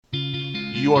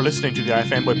You are listening to the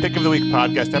iFanboy Pick of the Week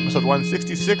podcast, episode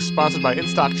 166, sponsored by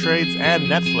InStock Trades and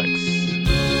Netflix.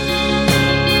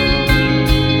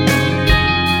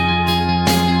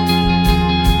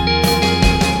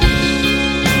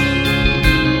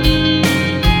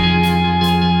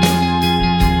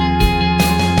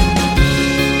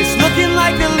 Looking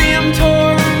like a limb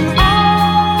torn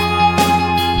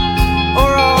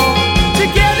or all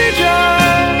together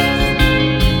just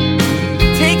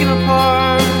taken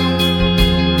apart,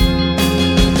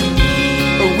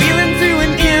 or wheeling through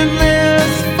an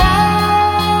endless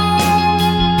fall.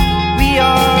 We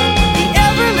are the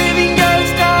ever-living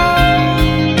ghost of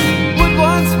what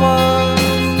once was,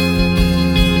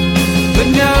 but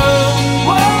no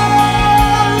one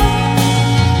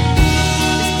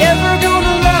is ever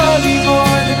gonna love you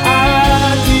more than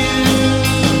I do.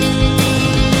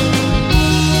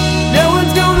 No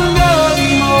one's gonna love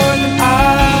you more than I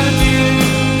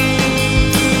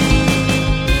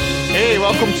do. Hey,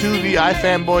 welcome to the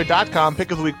iFanboy.com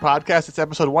Pick of the Week podcast. It's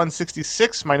episode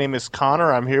 166. My name is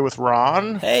Connor. I'm here with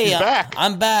Ron. Hey, He's back.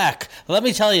 I'm back. Let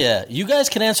me tell you, you guys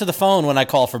can answer the phone when I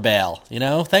call for bail. You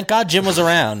know, thank God Jim was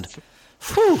around.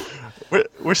 Whew.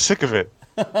 We're sick of it,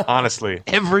 honestly.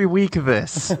 Every week of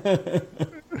this.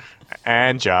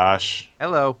 And Josh.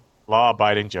 Hello.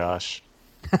 Law-abiding Josh.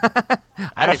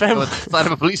 I don't know what the side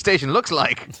of a police station looks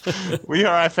like. We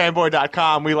are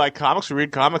iFanboy.com. We like comics. We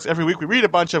read comics. Every week we read a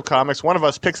bunch of comics. One of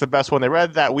us picks the best one they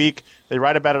read that week. They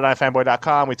write about it on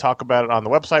iFanboy.com. We talk about it on the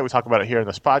website. We talk about it here in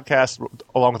this podcast,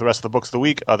 along with the rest of the books of the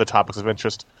week, other topics of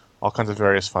interest, all kinds of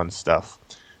various fun stuff.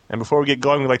 And before we get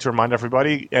going, we'd like to remind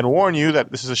everybody and warn you that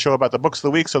this is a show about the books of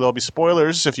the week, so there'll be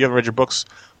spoilers. If you haven't read your books,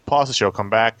 pause the show, come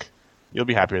back. You'll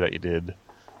be happier that you did.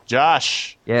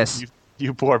 Josh. Yes.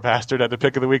 You poor bastard had the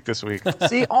pick of the week this week.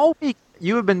 See, all week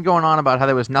you have been going on about how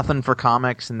there was nothing for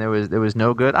comics and there was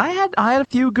no good. I had a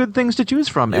few good things to choose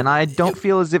from, and I don't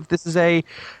feel as if this is a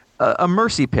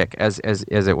mercy pick, as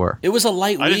it were. It was a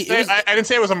light week. I didn't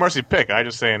say it was a mercy pick. I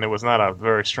just saying it was not a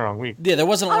very strong week. Yeah, there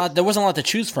wasn't a lot. There wasn't a lot to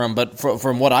choose from, but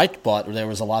from what I bought, there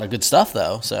was a lot of good stuff,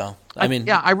 though. So I mean,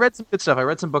 I read some good stuff. I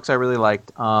read some books I really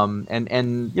liked.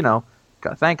 And you know,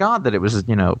 thank God that it was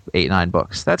 8-9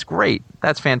 books. That's great.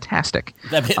 That's fantastic.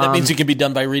 That means it can be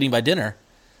done by reading by dinner.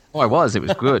 Oh, it was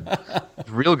good. It was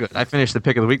real good. I finished the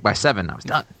pick of the week by 7. I was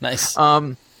done. Nice.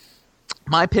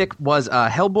 My pick was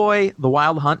Hellboy: The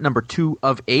Wild Hunt, number 2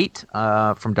 of 8,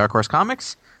 from Dark Horse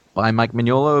Comics, by Mike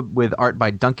Mignola, with art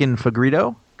by Duncan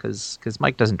Fegredo, because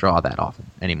Mike doesn't draw that often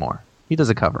anymore. He does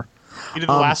a cover. He did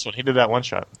the last one. He did that one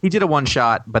shot. He did a one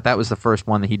shot, but that was the first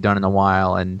one that he'd done in a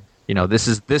while. And this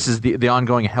is the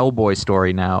ongoing Hellboy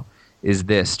story now. Is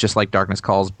this just like Darkness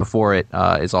Calls before it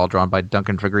is all drawn by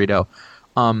Duncan Fegredo,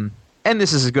 and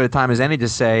this is as good a time as any to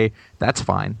say that's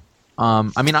fine.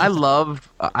 I mean, I love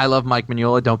Mike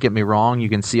Mignola. Don't get me wrong. You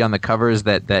can see on the covers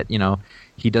that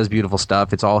he does beautiful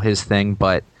stuff. It's all his thing.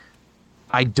 But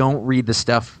I don't read the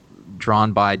stuff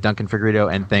drawn by Duncan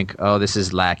Fegredo and think, oh, this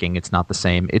is lacking. It's not the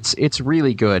same. It's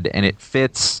really good and it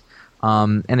fits.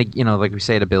 And like we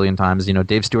say it a billion times,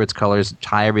 Dave Stewart's colors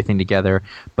tie everything together.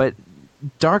 But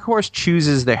Dark Horse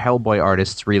chooses their Hellboy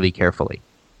artists really carefully.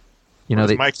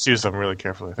 Mike chooses them really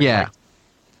carefully. Yeah.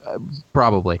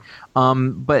 Probably.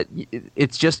 But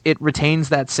it's just, it retains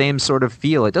that same sort of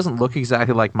feel. It doesn't look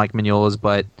exactly like Mike Mignola's,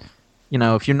 but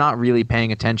if you're not really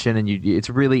paying attention, and it's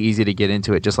really easy to get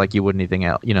into it, just like you would anything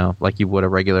else, like you would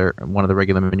one of the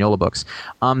regular Mignola books.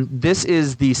 This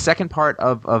is the second part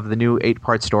of the new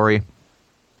 8-part story.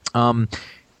 And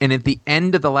at the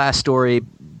end of the last story,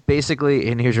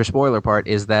 basically, and here's your spoiler part,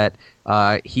 is that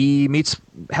he meets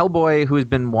Hellboy, who has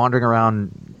been wandering around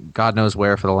God knows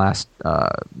where for the last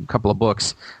couple of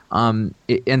books.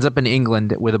 It ends up in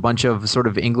England with a bunch of sort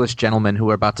of English gentlemen who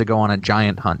are about to go on a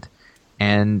giant hunt.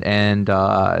 And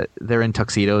they're in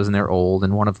tuxedos and they're old,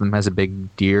 and one of them has a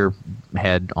big deer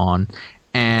head on.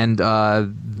 And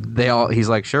he's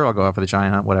like, sure, I'll go out for the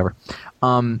giant hunt, whatever.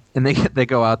 And they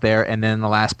go out there, and then the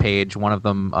last page, one of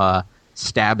them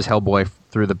stabs Hellboy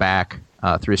through the back,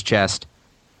 through his chest,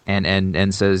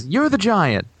 and says, "You're the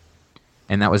giant."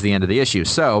 And that was the end of the issue.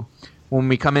 So when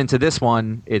we come into this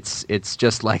one, it's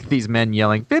just like these men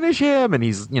yelling, "Finish him!" And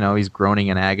he's groaning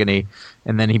in agony,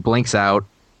 and then he blinks out,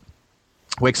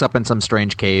 wakes up in some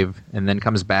strange cave, and then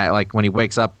comes back. Like when he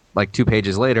wakes up, like 2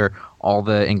 pages later, all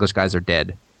the English guys are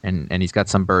dead, and he's got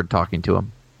some bird talking to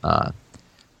him.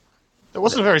 It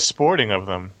wasn't very sporting of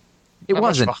them. It Not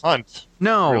wasn't much of a hunt.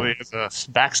 No, really, it's a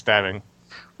backstabbing.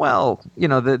 Well,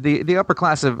 the upper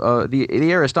class of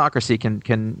the aristocracy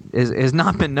has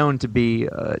not been known to be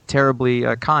terribly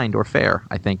kind or fair,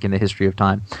 I think, in the history of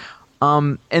time.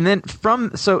 And then from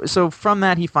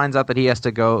that he finds out that he has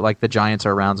to go, like the giants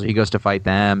are around, so he goes to fight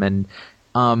them. And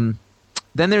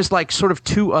then there's like sort of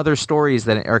two other stories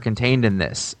that are contained in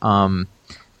this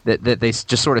that they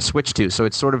just sort of switch to. So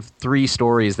it's sort of three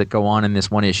stories that go on in this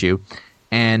one issue.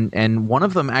 And one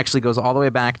of them actually goes all the way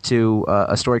back to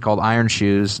a story called Iron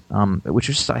Shoes, which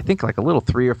is, I think, like a little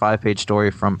 3 or 5 page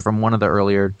story from one of the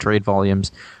earlier trade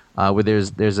volumes, where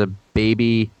there's a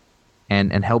baby,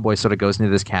 and Hellboy sort of goes into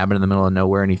this cabin in the middle of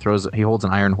nowhere, and he holds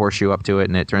an iron horseshoe up to it,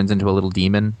 and it turns into a little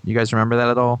demon. You guys remember that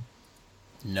at all?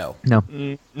 No.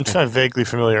 It's kind of vaguely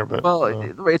familiar, but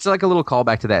it's like a little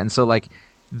callback to that, and so like.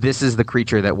 This is the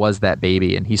creature that was that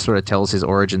baby, and he sort of tells his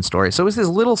origin story. So it's this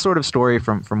little sort of story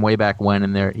from way back when,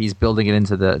 and he's building it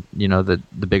into the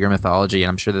bigger mythology, and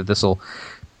I'm sure that this will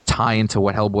tie into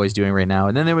what Hellboy's doing right now.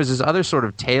 And then there was this other sort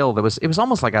of tale it was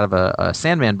almost like out of a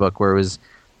Sandman book, where it was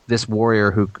this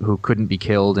warrior who couldn't be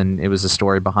killed, and it was a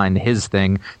story behind his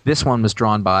thing. This one was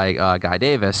drawn by Guy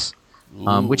Davis,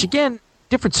 which again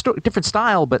different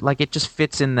style, but like it just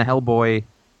fits in the Hellboy.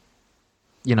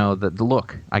 The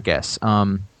look, I guess.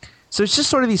 So it's just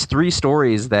sort of these three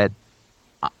stories that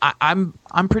I'm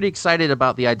pretty excited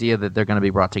about the idea that they're going to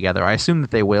be brought together. I assume that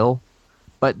they will,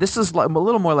 but this is a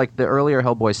little more like the earlier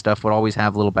Hellboy stuff would always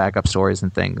have little backup stories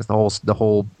and things. The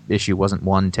whole issue wasn't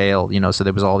one tale, so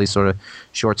there was all these sort of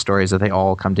short stories that they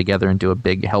all come together into a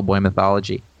big Hellboy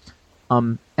mythology.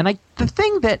 And the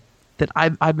thing that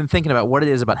I've been thinking about what it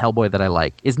is about Hellboy that I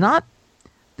like is not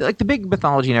like the big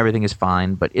mythology and everything is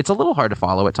fine, but it's a little hard to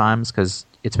follow at times because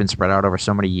it's been spread out over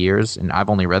so many years, and I've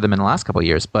only read them in the last couple of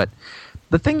years. But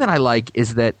the thing that I like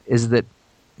is that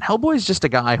Hellboy is just a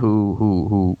guy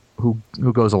who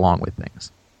goes along with things.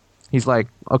 He's like,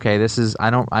 okay, this is I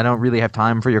don't really have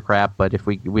time for your crap, but if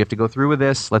we have to go through with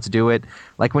this, let's do it.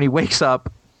 Like when he wakes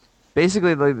up.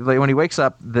 Basically, like when he wakes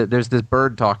up, there's this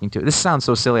bird talking to him. This sounds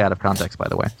so silly out of context, by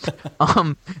the way.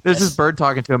 There's this bird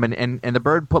talking to him, and the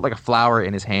bird put like a flower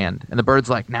in his hand. And the bird's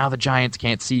like, now the giants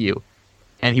can't see you.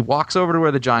 And he walks over to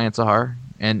where the giants are,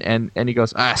 and he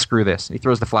goes, screw this. And he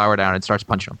throws the flower down and starts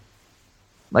punching them.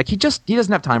 Like, he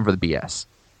doesn't have time for the BS.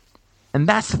 And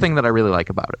that's the thing that I really like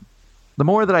about him. The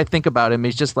more that I think about him,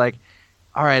 he's just like,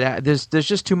 all right, there's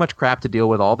just too much crap to deal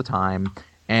with all the time.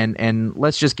 And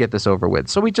let's just get this over with.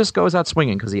 So he just goes out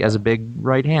swinging because he has a big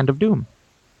right hand of doom.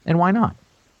 And why not?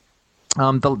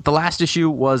 The last issue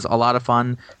was a lot of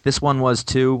fun. This one was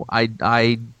too.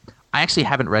 I actually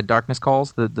haven't read Darkness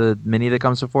Calls, the mini that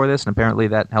comes before this, and apparently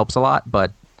that helps a lot,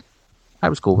 but I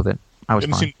was cool with it. I was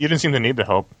fine. You didn't seem to need the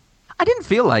help. I didn't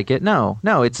feel like it, no.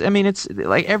 It's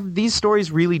like these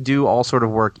stories really do all sort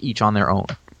of work each on their own.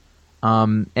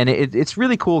 And it's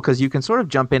really cool because you can sort of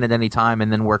jump in at any time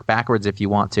and then work backwards if you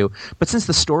want to. But since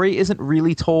the story isn't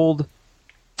really told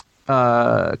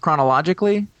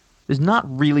chronologically, there's not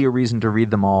really a reason to read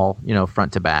them all,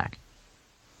 front to back,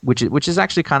 which is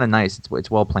actually kind of nice. It's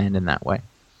well planned in that way.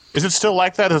 Is it still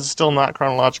like that? Is it still not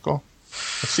chronological?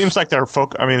 It seems like they're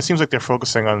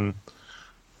focusing on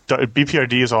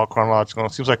BPRD is all chronological.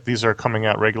 It seems like these are coming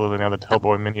out regularly now, the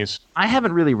Hellboy minis. I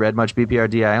haven't really read much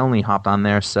BPRD. I only hopped on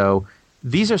there, so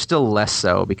these are still less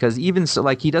so because even so,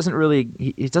 like it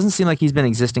doesn't seem like he's been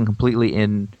existing completely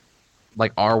in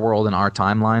like our world and our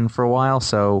timeline for a while.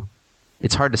 So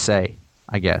it's hard to say.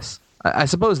 I guess I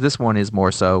suppose this one is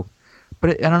more so,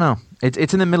 but I don't know.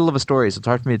 It's in the middle of a story, so it's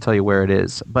hard for me to tell you where it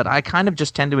is. But I kind of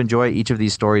just tend to enjoy each of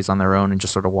these stories on their own and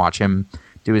just sort of watch him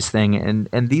do his thing,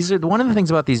 and these are one of the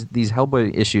things about these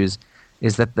Hellboy issues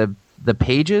is that the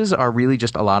pages are really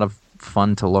just a lot of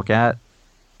fun to look at.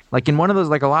 Like in one of those,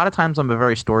 like a lot of times I'm a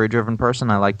very story driven person.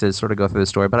 I like to sort of go through the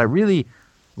story, but I really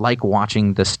like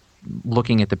watching this,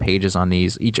 looking at the pages on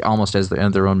these, each almost as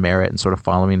their own merit, and sort of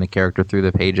following the character through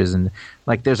the pages. And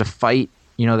like there's a fight,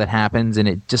 that happens, and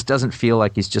it just doesn't feel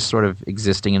like he's just sort of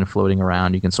existing and floating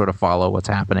around. You can sort of follow what's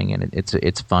happening, and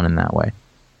it's fun in that way.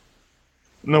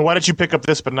 No, why did you pick up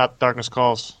this but not Darkness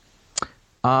Calls?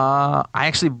 I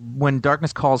actually, when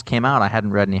Darkness Calls came out, I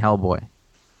hadn't read any Hellboy.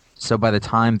 So by the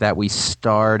time that we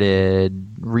started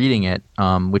reading it,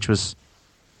 which was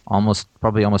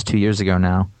probably almost 2 years ago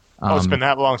now. It's been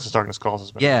that long since Darkness Calls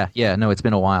has been. Yeah, no, it's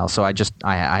been a while. So I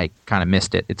kind of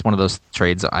missed it. It's one of those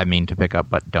trades I mean to pick up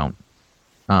but don't.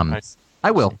 Nice.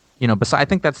 I will. I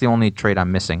think that's the only trade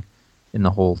I'm missing in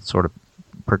the whole sort of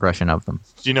progression of them.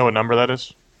 Do you know what number that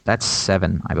is? That's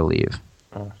 7, I believe.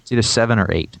 It's either 7 or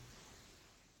 8.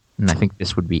 And I think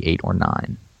this would be 8 or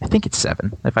 9. I think it's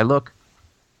 7. If I look...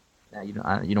 you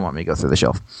don't want me to go through the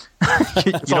shelf.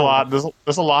 It's a lot.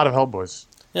 There's a lot of Hellboys.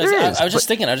 Yeah, I was just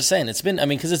saying, it's been,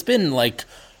 because it's been like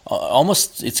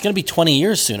almost, it's going to be 20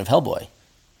 years soon of Hellboy.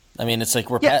 I mean, it's like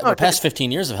we're Yeah, past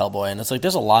 15 years of Hellboy, and it's like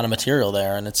there's a lot of material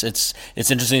there, and it's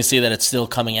interesting to see that it's still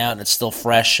coming out and it's still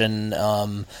fresh and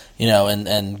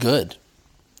and good.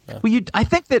 Well, I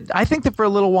think that for a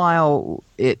little while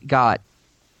it got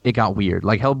weird.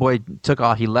 Like Hellboy took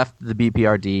off. He left the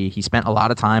BPRD. He spent a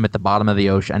lot of time at the bottom of the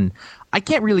ocean. I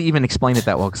can't really even explain it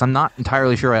that well because I'm not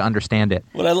entirely sure I understand it.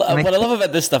 What I love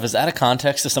about this stuff is out of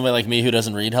context to somebody like me who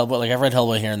doesn't read Hellboy. Like I've read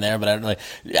Hellboy here and there, but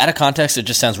out of context, it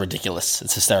just sounds ridiculous.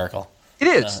 It's hysterical. It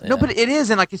is. No, but it is,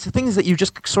 and like it's the thing is that you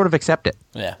just sort of accept it.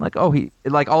 Yeah. Like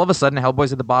all of a sudden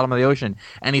Hellboy's at the bottom of the ocean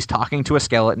and he's talking to a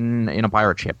skeleton in a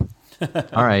pirate ship.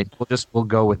 All right, we'll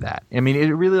go with that. I mean,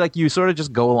 it really like you sort of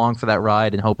just go along for that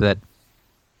ride and hope that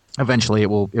eventually it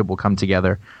will come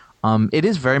together. It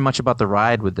is very much about the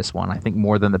ride with this one, I think,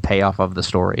 more than the payoff of the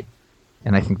story.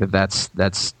 And I think that's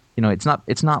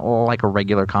it's not like a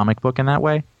regular comic book in that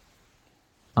way.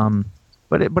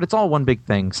 But it's all one big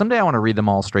thing. Someday I want to read them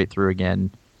all straight through again,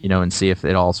 and see if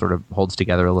it all sort of holds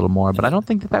together a little more. But I don't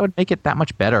think that would make it that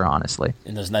much better, honestly.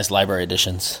 In those nice library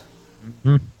editions.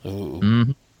 Mm-hmm. Ooh.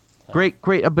 Mm-hmm. Great,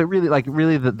 but really,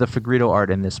 the Fagredo art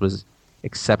in this was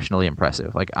exceptionally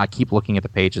impressive. Like I keep looking at the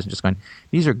pages and just going,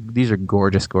 these are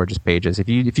gorgeous, gorgeous pages. If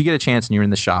you get a chance and you're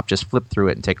in the shop, just flip through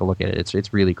it and take a look at it.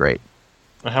 It's really great.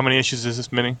 How many issues is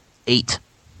this mini? 8.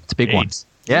 It's a big one.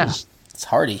 Yeah, it's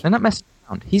hardy. They're not messing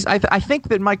around. I think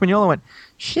that Mike Mignola went,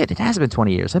 shit. It has been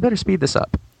 20 years. I better speed this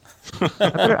up.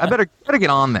 I better get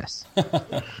on this.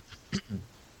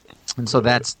 And so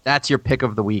that's your pick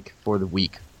of the week for the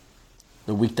week.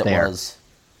 The week that was.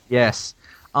 Yes.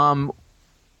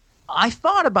 I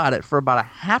thought about it for about a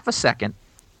half a second.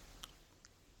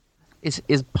 Is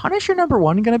Punisher #1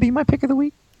 going to be my pick of the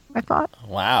week? I thought.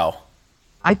 Wow.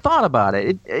 I thought about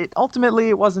it. It ultimately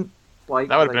it wasn't like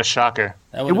that would have been a shocker.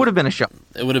 It would have been a shock.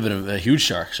 It would have been a huge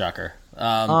shocker.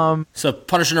 So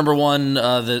Punisher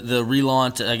 #1, the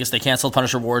relaunch. I guess they canceled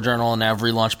Punisher War Journal and now have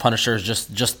relaunched Punisher as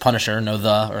just Punisher, no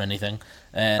the or anything.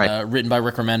 And right. Written by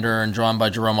Rick Remender and drawn by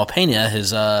Jerome Opeña,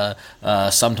 his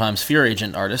sometimes Fear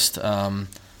Agent artist,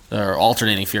 or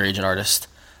alternating Fear Agent artist.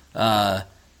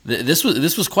 This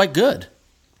was quite good.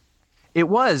 It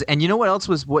was, and you know what else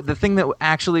was the thing that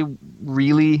actually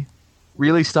really,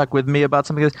 really stuck with me about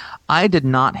something like this? I did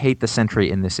not hate the Sentry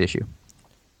in this issue.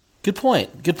 Good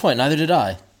point. Neither did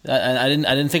I. I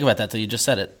didn't think about that till you just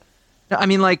said it. No, I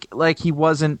mean, like he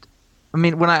wasn't. I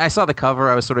mean, when I saw the cover,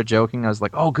 I was sort of joking. I was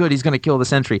like, "Oh, good, he's going to kill the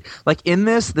Sentry." Like in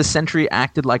this, the Sentry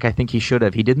acted like I think he should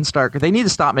have. He didn't start. They need to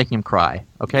stop making him cry.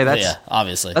 Okay,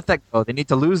 obviously. Let that go. They need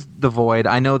to lose the Void.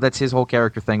 I know that's his whole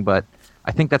character thing, but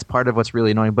I think that's part of what's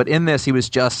really annoying. But in this, he was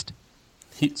just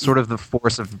sort of the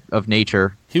force of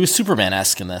nature. He was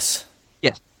Superman-esque in this.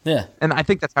 Yes. Yeah. And I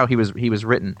think that's how he was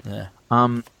written. Yeah.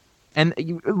 And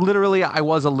literally, I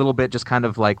was a little bit just kind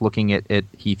of like looking at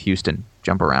Heath Houston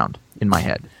jump around in my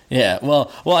head. Yeah,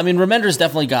 well, I mean, Remender's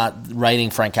definitely got writing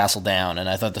Frank Castle down, and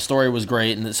I thought the story was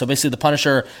great. And so basically,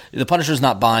 the Punisher's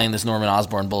not buying this Norman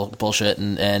Osborn bullshit,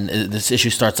 and this issue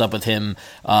starts up with him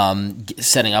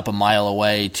setting up a mile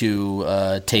away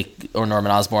to take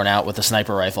Norman Osborn out with a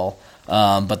sniper rifle.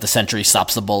 But the Sentry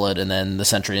stops the bullet, and then the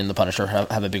Sentry and the Punisher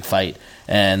have a big fight,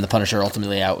 and the Punisher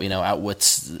ultimately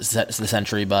outwits the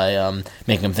Sentry by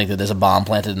making him think that there's a bomb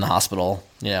planted in the hospital.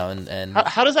 And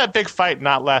how does that big fight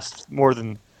not last more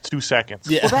than 2 seconds?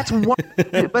 Yeah. Well,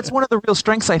 that's one of the real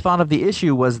strengths I thought of the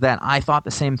issue was that I thought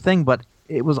the same thing, but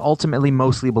it was ultimately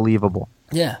mostly believable.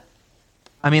 Yeah,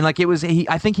 I mean, like it was.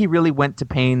 I think he really went to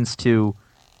pains to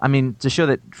show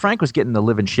that Frank was getting the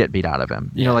living shit beat out of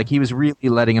him. You know, like he was really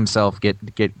letting himself get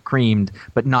creamed,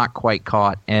 but not quite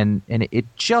caught, and it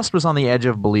just was on the edge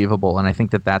of believable, and I think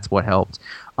that's what helped.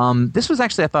 This was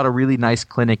actually, I thought, a really nice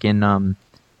clinic in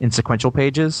sequential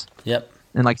pages. Yep.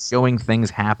 And like showing things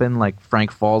happen, like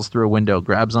Frank falls through a window,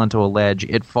 grabs onto a ledge,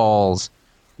 it falls.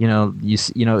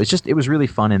 It was really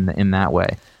fun in that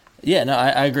way. Yeah, no,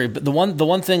 I agree. But the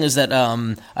one thing is that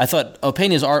I thought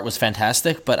Opeña's art was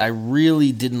fantastic, but I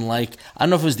really didn't like. I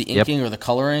don't know if it was the inking or the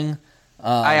coloring.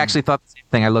 I actually thought the same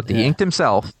thing. I looked. He inked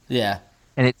himself. Yeah,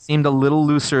 and it seemed a little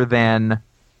looser than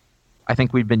I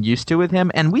think we've been used to with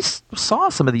him. And we saw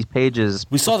some of these pages.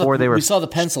 We saw the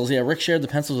pencils. Yeah, Rick shared the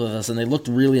pencils with us, and they looked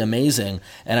really amazing.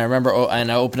 And I remember,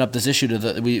 and I opened up this issue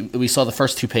to we saw the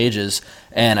first 2 pages,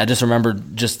 and I just remember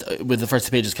with the first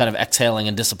 2 pages kind of exhaling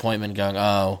in disappointment, going,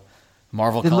 "Oh,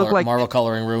 Marvel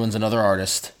coloring ruins another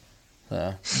artist."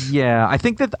 So. Yeah, I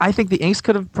think the inks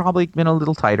could have probably been a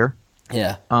little tighter.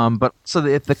 Yeah. But so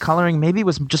if the coloring maybe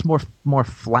was just more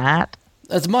flat.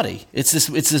 It's muddy. It's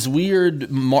this weird.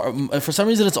 For some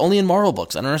reason, it's only in Marvel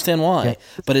books. I don't understand why,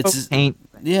 but it's paint.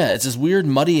 Yeah, it's this weird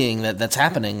muddying that's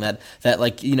happening. That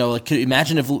like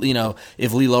imagine if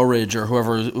if Lee Lowridge or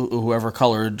whoever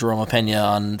colored Jerome Pena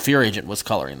on Fear Agent was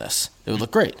coloring this, it would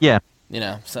look great. Yeah,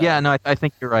 So. Yeah, no, I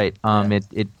think you're right.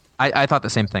 I thought the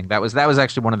same thing. That was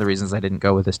actually one of the reasons I didn't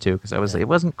go with this too, because it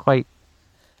wasn't quite.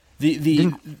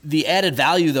 The added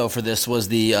value though for this was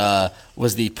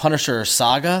the Punisher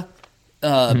saga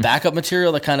backup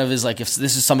material that kind of is like, if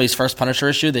this is somebody's first Punisher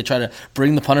issue, they try to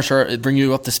bring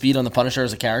you up to speed on the Punisher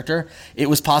as a character. It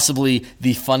was possibly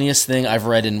the funniest thing I've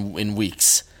read in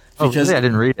weeks. Because I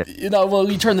didn't read it.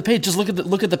 You turn the page. Just look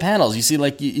at the panels. You see,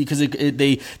 like, because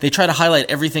they try to highlight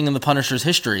everything in the Punisher's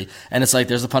history, and it's like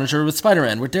there's the Punisher with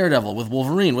Spider-Man, with Daredevil, with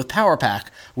Wolverine, with Power Pack,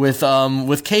 with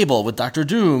Cable, with Doctor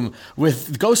Doom,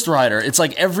 with Ghost Rider. It's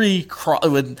like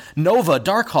with Nova,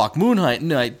 Darkhawk, Moon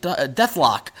Knight,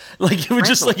 Deathlock. Like it was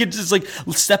just like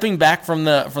stepping back from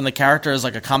the character as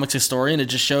like a comics historian. It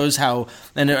just shows how,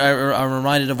 and I'm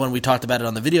reminded of when we talked about it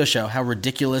on the video show, how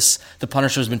ridiculous the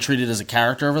Punisher has been treated as a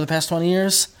character over the past 20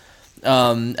 years,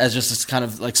 as just this kind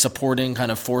of like supporting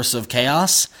kind of force of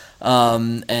chaos,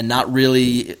 and not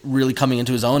really coming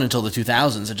into his own until the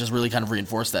 2000s. It just really kind of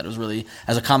reinforced that. It was really,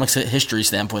 as a comics history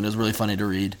standpoint, it was really funny to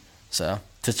read. So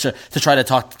to try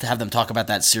to have them talk about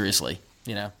that seriously,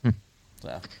 So.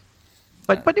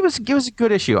 But it was a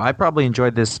good issue. I probably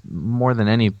enjoyed this more than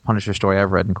any Punisher story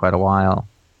I've read in quite a while.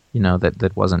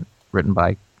 That wasn't written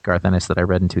by Garth Ennis that I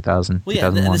read in 2000. Well, yeah,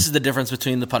 and this is the difference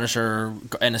between the Punisher,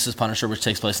 Ennis's Punisher, which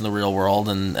takes place in the real world,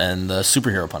 and the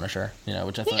superhero Punisher,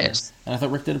 which I thought, and I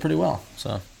thought Rick did it pretty well.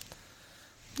 So,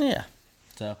 yeah.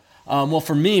 So, well,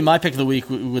 for me, my pick of the week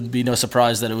would be no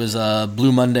surprise that it was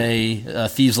Blue Monday,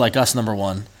 Thieves Like Us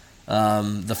 #1.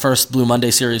 The first Blue Monday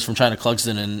series from China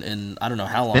Clugston in I don't know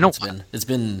how long it's been. It's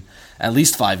been at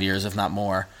least 5 years, if not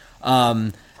more.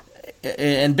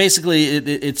 And basically,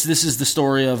 this is the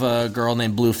story of a girl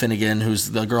named Blue Finnegan,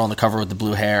 who's the girl on the cover with the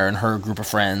blue hair, and her group of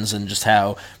friends, and just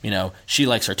how she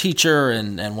likes her teacher,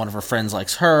 and one of her friends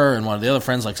likes her, and one of the other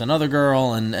friends likes another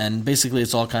girl, and basically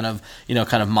it's all kind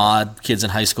of mod kids in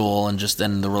high school, and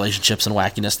the relationships and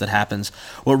wackiness that happens.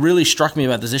 What really struck me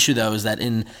about this issue though is that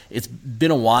it's been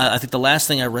a while. I think the last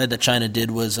thing I read that China did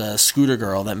was Scooter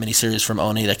Girl, that miniseries from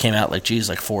Oni that came out like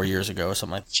 4 years ago or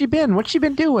something like that. What's she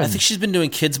been doing? I think she's been doing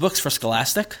kids books for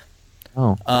Scholastic.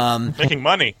 Oh, making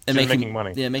money. Making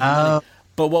money. Yeah, making money.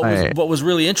 But what was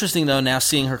really interesting though, now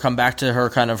seeing her come back to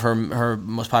her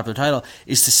most popular title,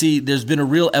 is to see there's been a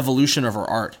real evolution of her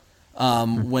art.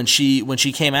 When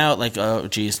she came out, like, now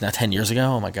 10 years ago,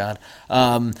 oh my god.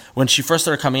 When she first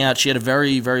started coming out, she had a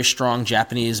very, very strong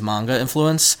Japanese manga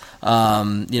influence.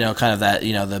 Kind of that,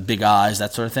 the big eyes,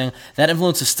 that sort of thing. That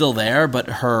influence is still there, but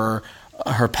her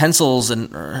pencils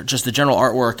and just the general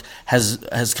artwork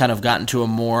has kind of gotten to a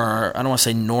more, I don't want to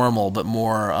say normal, but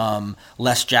more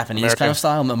less Japanese American kind of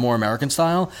style, more American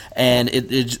style. And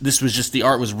this was just, the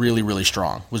art was really, really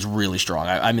strong.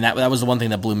 I mean, that was the one thing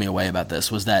that blew me away about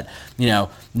this, was that,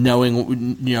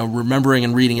 knowing, remembering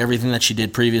and reading everything that she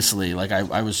did previously. Like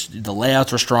the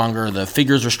layouts were stronger, the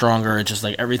figures were stronger. It's just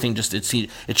like everything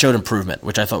it showed improvement,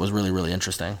 which I thought was really, really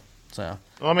interesting. So.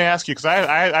 Let me ask you, because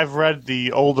I've read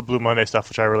the older Blue Monday stuff,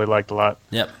 which I really liked a lot.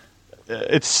 Yep.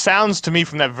 It sounds to me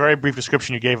from that very brief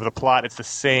description you gave of the plot, it's the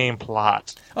same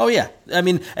plot. Oh yeah, I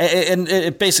mean, and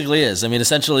it basically is. I mean,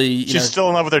 essentially, she's still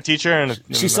in love with her teacher, and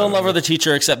she's still in love with her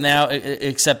teacher, except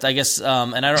I guess,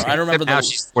 and I don't remember. Now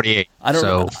she's 48. I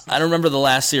don't remember the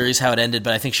last series how it ended,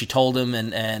 but I think she told him,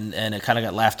 and it kind of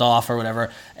got laughed off or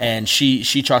whatever. And she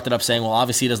chalked it up saying, well,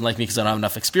 obviously he doesn't like me because I don't have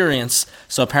enough experience.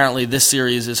 So apparently this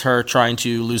series is her trying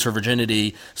to lose her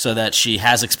virginity so that she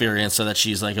has experience, so that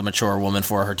she's like a mature woman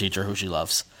for her teacher who she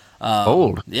loves.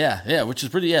 Bold. Yeah, which is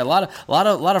pretty. Yeah, a lot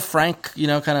of frank,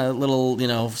 kind of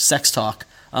little, sex talk.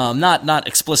 Not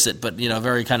explicit, but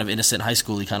very kind of innocent, high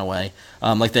schooly kind of way.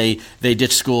 Like they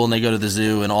ditch school and they go to the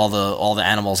zoo, and all the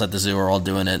animals at the zoo are all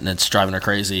doing it, and it's driving her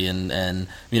crazy. And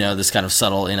this kind of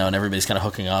subtle, and everybody's kind of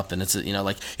hooking up, and it's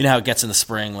like how it gets in the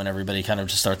spring when everybody kind of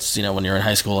just starts, when you're in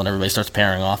high school and everybody starts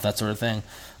pairing off, that sort of thing.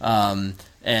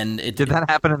 Did that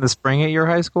happen in the spring at your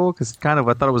high school? Because I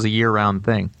thought it was a year-round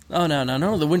thing. Oh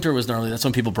no! The winter was normally, that's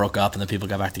when people broke up, and then people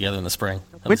got back together in the spring.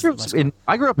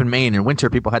 I grew up in Maine. In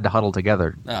winter, people had to huddle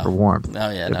together for warmth.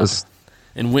 Oh yeah,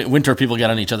 in winter, people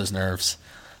get on each other's nerves.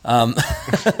 But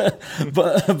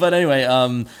anyway,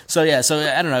 so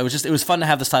I don't know. It was fun to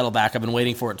have this title back. I've been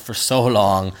waiting for it for so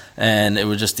long, and it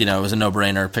was just, it was a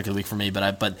no-brainer pick of the week for me.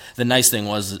 But the nice thing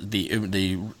was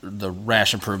the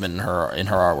rash improvement in her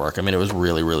artwork. I mean, it was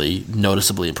really, really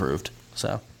noticeably improved.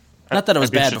 So Not that it was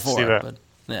I'd be bad interested to see before, that.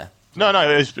 but yeah, No,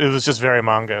 it was just very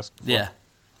manga. yeah.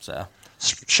 So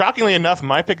Shockingly enough,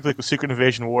 my pick was Secret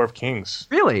Invasion: War of Kings.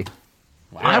 Really?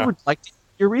 wow. I would like to hear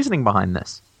your reasoning behind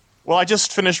this. Well, I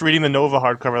just finished reading the Nova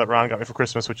hardcover that Ron got me for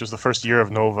Christmas, which was the first year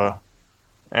of Nova.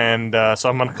 And so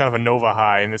I'm on kind of a Nova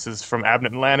high, and this is from Abnett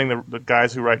and Lanning, the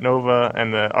guys who write Nova,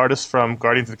 and the artist from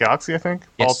Guardians of the Galaxy, I think.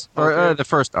 Yes, the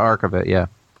first arc of it, yeah.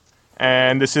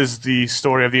 And this is the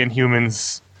story of the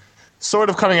Inhumans sort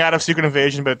of coming out of Secret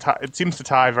Invasion, but it seems to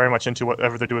tie very much into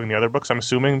whatever they're doing in the other books, I'm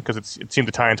assuming, because it seemed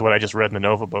to tie into what I just read in the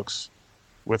Nova books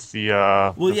with the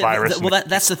virus.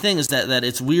 That's the thing is that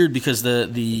it's weird because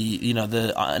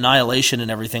the annihilation and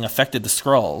everything affected the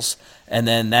Skrulls, and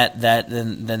then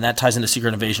that ties into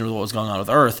Secret Invasion with what was going on with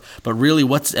Earth. But really,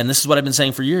 and this is what I've been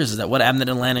saying for years, is that what Abnett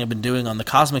and Lanning have been doing on the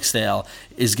cosmic scale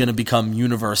is going to become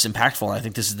universe impactful. And I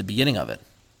think this is the beginning of it.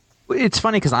 It's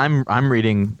funny because I'm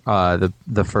reading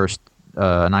the first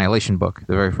Annihilation book,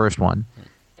 the very first one,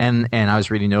 and I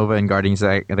was reading Nova and Guardians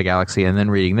of the Galaxy, and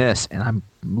then reading this, and I'm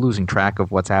losing track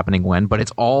of what's happening when, but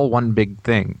it's all one big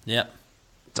thing. Yep.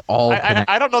 It's all.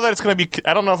 I don't know that it's going to be.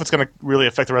 I don't know if it's going to really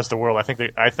affect the rest of the world. I think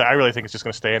I really think it's just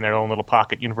going to stay in their own little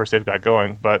pocket universe they've got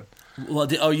going. But you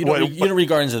didn't read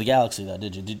Guardians of the Galaxy, though,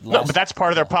 did you? No, but that's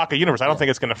part of their pocket universe. I don't think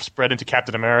it's going to spread into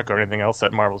Captain America or anything else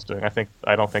that Marvel's doing.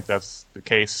 I don't think that's the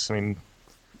case. I mean,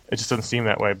 it just doesn't seem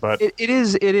that way. But it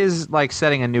is like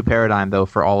setting a new paradigm, though,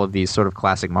 for all of these sort of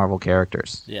classic Marvel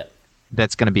characters. Yeah.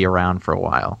 That's going to be around for a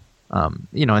while. And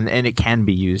it can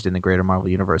be used in the greater Marvel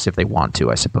universe if they want to,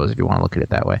 I suppose, if you want to look at it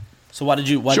that way. So why did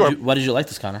you like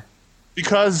this, Connor?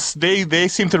 Because they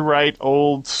seem to write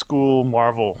old school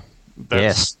Marvel.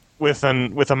 That's with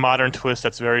a modern twist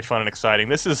that's very fun and exciting.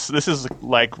 This is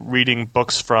like reading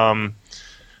books from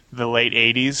the late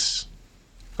 '80s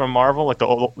from Marvel, like the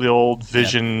old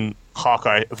Vision,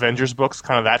 Hawkeye, Avengers books,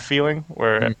 kind of that feeling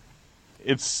where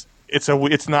it's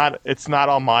not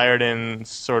all mired in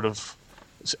sort of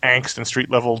angst and street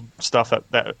level stuff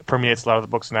that permeates a lot of the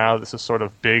books now. This is sort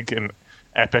of big and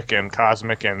epic and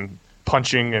cosmic and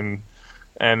punching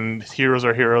and heroes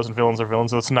are heroes and villains are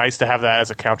villains. So it's nice to have that as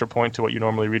a counterpoint to what you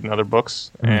normally read in other books,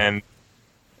 and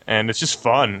it's just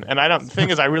fun. And the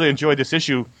thing is, I really enjoyed this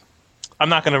issue. I'm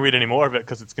not going to read any more of it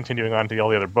because it's continuing on to all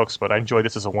the other books, but I enjoyed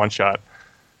this as a one shot.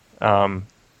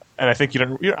 And I think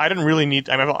I didn't really need.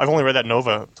 I've only read that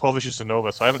Nova, 12 issues of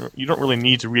Nova, so you don't really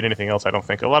need to read anything else. I don't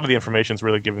think a lot of the information is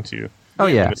really given to you. Oh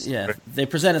yeah, They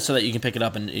present it so that you can pick it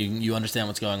up and you understand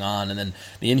what's going on, and then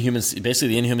the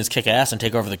Inhumans kick ass and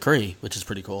take over the Kree, which is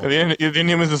pretty cool. The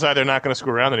Inhumans decide they're not going to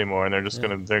screw around anymore, and they're just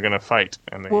they're going to fight.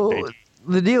 And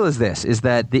the deal is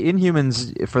that the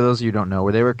Inhumans, for those of you who don't know,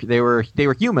 they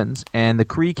were humans, and the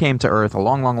Kree came to Earth a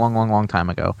long time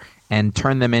ago and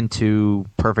turned them into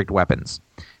perfect weapons.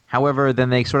 However,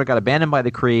 then they sort of got abandoned by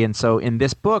the Kree, and so in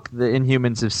this book, the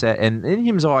Inhumans have said, and the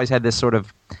Inhumans have always had this sort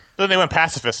of... Then they went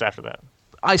pacifist after that.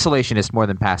 Isolationist more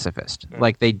than pacifist. Yeah.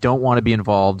 Like, they don't want to be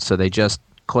involved, so they just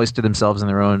cloister themselves in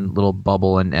their own little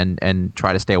bubble and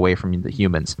try to stay away from the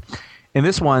humans. In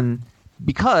this one,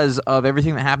 because of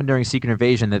everything that happened during Secret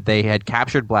Invasion, that they had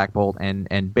captured Black Bolt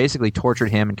and basically tortured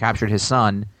him and captured his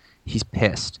son, he's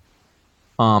pissed.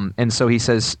 And so he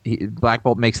says, Black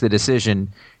Bolt makes the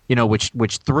decision...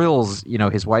 which thrills,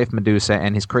 his wife Medusa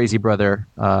and his crazy brother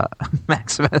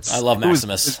Maximus. I love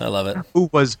Maximus. I love it. Who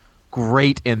was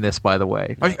great in this, by the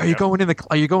way. Are you going in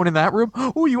Are you going in that room?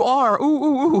 Oh, you are.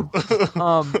 Ooh.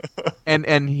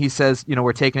 And he says,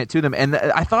 we're taking it to them. And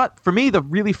I thought, for me, the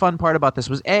really fun part about this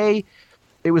was it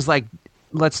was like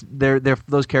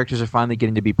those characters are finally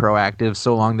getting to be proactive.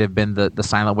 So long they've been the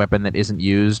silent weapon that isn't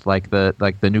used, like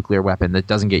the nuclear weapon that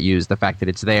doesn't get used. The fact that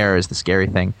it's there is the scary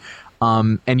thing.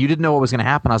 And you didn't know what was going to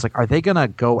happen. I was like, are they going to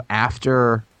go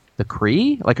after the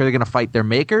Kree? Like, are they going to fight their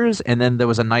makers? And then there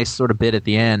was a nice sort of bit at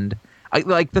the end.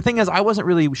 The thing is, I wasn't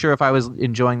really sure if I was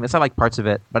enjoying this. I liked parts of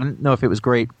it, but I didn't know if it was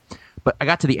great. But I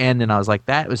got to the end, and I was like,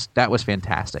 that was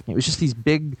fantastic. It was just these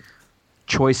big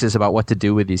choices about what to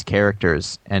do with these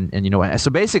characters. And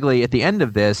so basically, at the end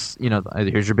of this,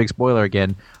 here's your big spoiler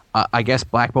again. I guess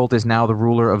Black Bolt is now the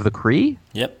ruler of the Kree?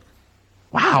 Yep.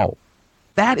 Wow.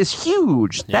 That is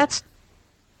huge. Yep.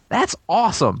 That's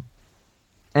awesome.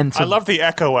 And so, I love the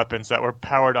echo weapons that were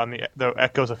powered on the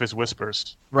echoes of his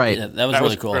whispers. Right. Yeah, that was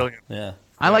really cool. Brilliant. Yeah.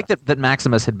 I like that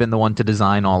Maximus had been the one to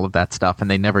design all of that stuff, and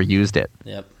they never used it.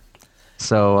 Yep.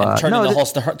 So turning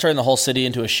the whole city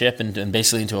into a ship and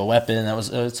basically into a weapon,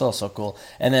 it's all so cool.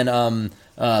 And then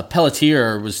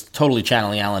Pelletier was totally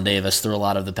channeling Alan Davis through a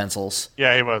lot of the pencils.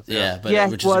 Yeah, he was.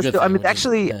 Which is a good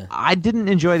thing. I didn't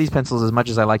enjoy these pencils as much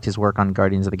as I liked his work on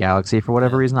Guardians of the Galaxy for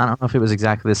whatever reason. I don't know if it was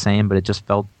exactly the same, but it just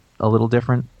felt a little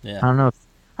different. Yeah. I don't know.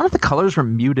 I don't know if the colors were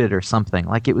muted or something.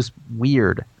 Like, it was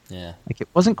weird. Yeah. Like, it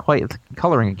wasn't quite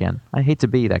coloring again. I hate to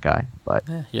be that guy, but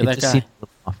you're that guy. seemed a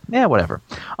little off. Yeah, whatever.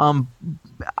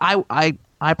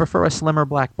 I prefer a slimmer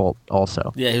Black Bolt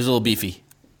also. Yeah, he was a little beefy.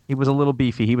 He was a little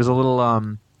beefy. He was a little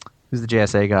who's the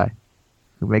JSA guy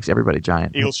who makes everybody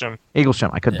giant? Eaglesham.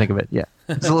 I couldn't think of it. Yeah.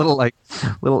 It's a little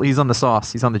he's on the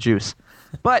sauce. He's on the juice.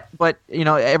 But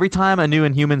every time a new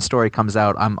Inhuman story comes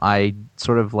out, I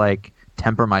sort of like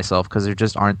temper myself because there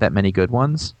just aren't that many good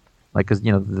ones. Like, because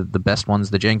the best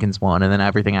one's the Jenkins one, and then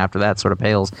everything after that sort of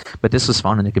pales. But this was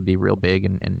fun, and it could be real big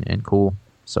and cool.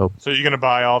 So you're gonna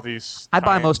buy all these? I'd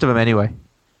buy most of them anyway.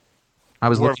 I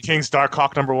was War looking. of Kings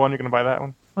Darkhawk #1. You're gonna buy that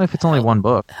one? Well, if it's only one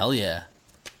book. Hell yeah.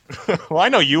 Well, I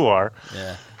know you are.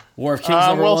 Yeah. War of Kings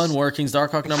 #1, War of Kings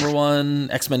Darkhawk #1,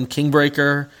 X-Men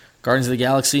Kingbreaker, Guardians of the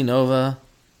Galaxy, Nova.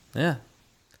 Yeah.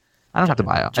 I don't have to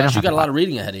buy it. Josh, you got a lot of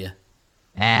reading ahead of you.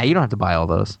 Nah, you don't have to buy all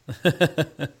those.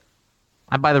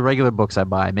 I buy the regular books I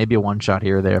buy. Maybe a one-shot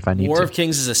here or there if I need to. War of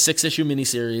Kings is a 6-issue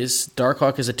miniseries.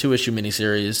 Darkhawk is a 2-issue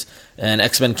miniseries. And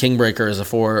X-Men Kingbreaker is a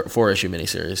 4-issue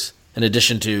miniseries, in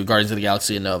addition to Guardians of the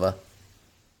Galaxy and Nova.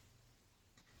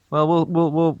 Well,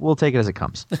 we'll take it as it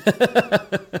comes.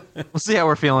 We'll see how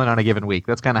we're feeling on a given week.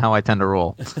 That's kind of how I tend to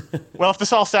roll. Well, if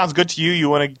this all sounds good to you, you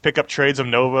want to pick up trades of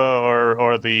Nova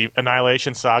or the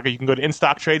Annihilation Saga, you can go to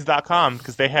InStockTrades.com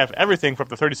because they have everything for up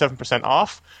to 37%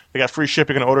 off. They got free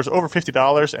shipping on orders over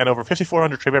 $50 and over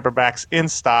 5,400 trade paperbacks in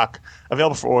stock,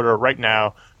 available for order right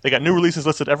now. They got new releases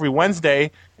listed every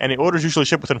Wednesday, and the orders usually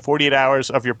ship within 48 hours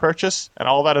of your purchase, and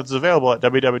all that is available at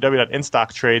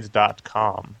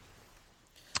www.InStockTrades.com.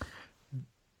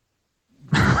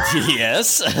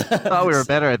 Yes. I thought we were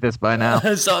better at this by now.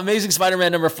 So, Amazing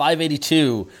Spider-Man number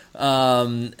 582.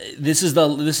 This is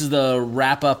the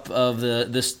wrap up of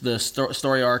the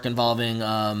story arc involving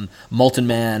Molten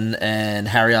Man and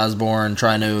Harry Osborn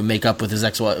trying to make up with his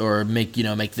ex-wife, or make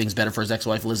things better for his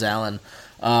ex-wife Liz Allen.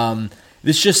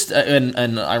 This just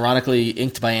and ironically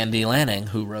inked by Andy Lanning,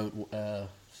 who wrote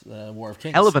War of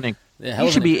Kings. Hell of an ink. Yeah, he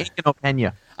should be inking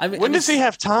Opeña. When does he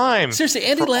have time? Seriously,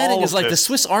 Andy Lanning is like the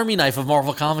Swiss Army knife of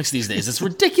Marvel Comics these days. It's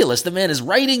ridiculous. The man is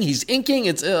writing, he's inking.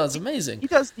 It's amazing. He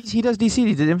does DC.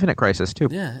 He did Infinite Crisis too.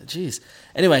 Yeah, jeez.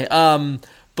 Anyway,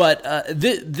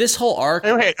 this whole arc.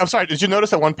 Hey, I'm sorry. Did you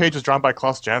notice that one page was drawn by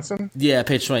Klaus Janson? Yeah,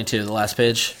 page 22, the last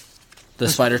page, the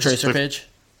Spider Tracer page.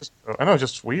 I know, it's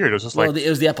just weird. It was just it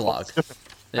was the epilogue.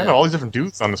 I know all these different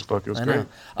dudes on this book. It was great.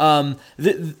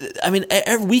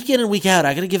 Every week in and week out,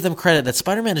 I got to give them credit that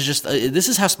Spider-Man is just this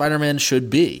is how Spider-Man should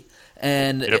be.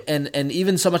 And and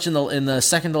even so much in the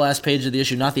second to last page of the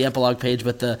issue, not the epilogue page,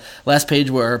 but the last page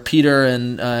where Peter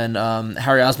and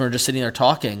Harry Osborn are just sitting there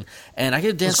talking, and I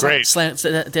give Dan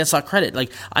Slott credit.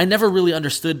 Like, I never really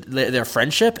understood their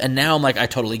friendship, and now I'm like, I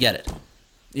totally get it.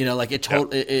 Like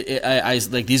I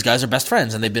like, these guys are best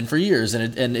friends, and they've been for years,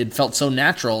 and it felt so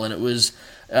natural, and it was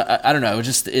I don't know,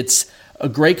 it's a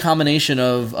great combination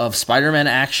of Spider-Man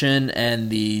action and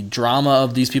the drama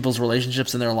of these people's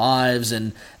relationships in their lives,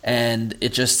 and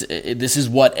this is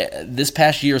what this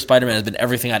past year of Spider-Man has been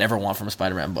everything I'd ever want from a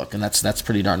Spider-Man book, and that's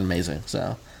pretty darn amazing.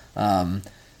 So, and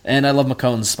I love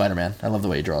McCone's Spider-Man. I love the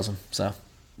way he draws him. So,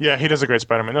 yeah, he does a great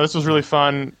Spider-Man. No, this was really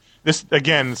fun. This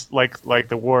again, like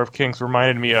the War of Kings,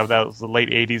 reminded me of the late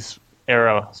 '80s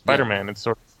era Spider-Man. Yeah. It's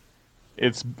sort of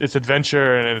it's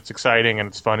adventure, and it's exciting, and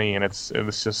it's funny, and it's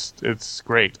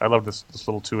great. I love this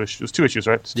little 2 issues. It was 2 issues,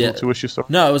 right? It's a 2 issue story.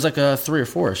 No, it was like a 3 or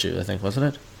 4 issue, I think,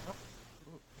 wasn't it?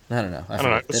 I don't know. I don't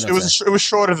know. It was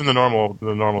shorter than the normal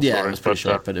story. Yeah, it was pretty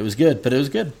short, but it was good.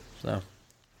 So.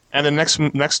 And then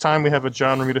next time we have a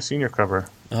John Romita Sr. cover.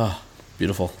 Oh,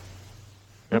 beautiful.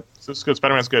 Yep, so it's good.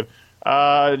 Spider-Man's good.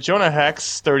 Jonah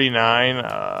Hex 39.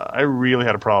 I really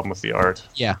had a problem with the art.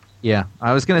 Yeah.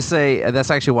 I was gonna say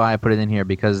that's actually why I put it in here,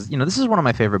 because this is one of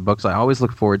my favorite books. I always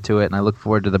look forward to it, and I look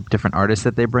forward to the different artists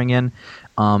that they bring in.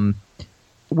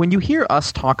 When you hear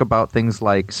us talk about things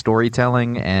like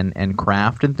storytelling and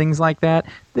craft and things like that,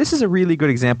 this is a really good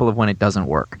example of when it doesn't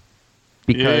work.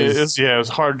 Because it was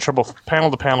hard, trouble. Panel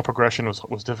to panel progression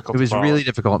was difficult. It was really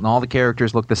difficult, and all the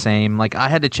characters look the same. Like, I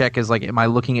had to check am I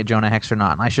looking at Jonah Hex or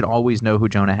not? And I should always know who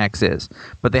Jonah Hex is.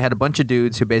 But they had a bunch of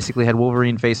dudes who basically had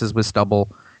Wolverine faces with stubble,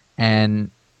 and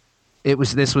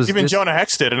Jonah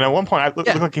Hex did, and at one point it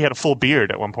looked like he had a full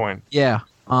beard at one point. Yeah.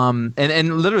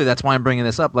 And literally that's why I'm bringing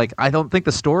this up. Like, I don't think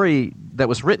the story that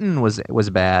was written was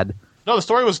bad. No, the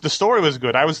story was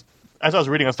good. As I was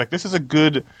reading, I was like, this is a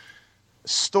good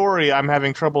story. I'm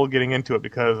having trouble getting into it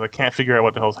because I can't figure out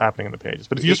what the hell's happening in the pages.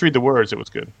 But if you just read the words, it was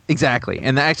good. Exactly.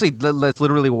 And actually, that's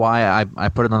literally why I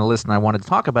put it on the list and I wanted to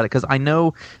talk about it, because I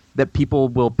know that people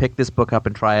will pick this book up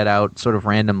and try it out sort of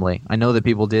randomly. I know that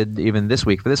people did even this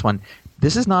week for this one.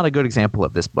 This is not a good example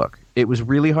of this book. It was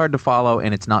really hard to follow,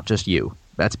 and it's not just you.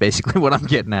 That's basically what I'm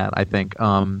getting at, I think.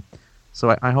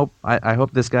 So I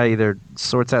hope this guy either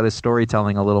sorts out his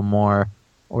storytelling a little more,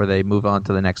 or they move on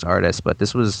to the next artist. But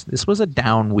this was a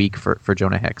down week for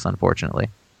Jonah Hex, unfortunately.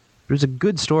 It was a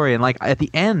good story, and like at the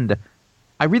end,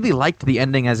 I really liked the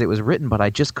ending as it was written, but I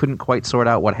just couldn't quite sort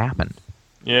out what happened.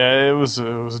 Yeah, it's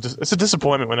a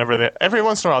disappointment whenever every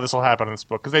once in a while this will happen in this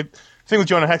book, because the thing with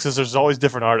Jonah Hex is there's always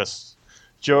different artists.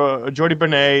 Jordi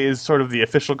Bernay is sort of the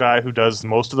official guy who does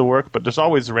most of the work, but there's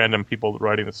always random people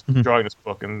writing this, drawing this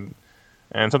book, and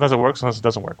sometimes it works, sometimes it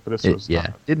doesn't work. But this was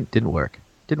didn't work.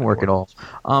 Didn't work at all.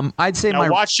 I'd say now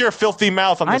watch your filthy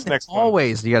mouth on this next one.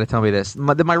 Always, you got to tell me this.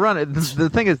 My run. The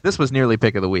thing is, this was nearly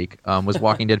pick of the week. Was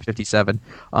Walking Dead 57.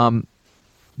 Now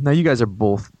you guys are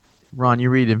both. Ron, you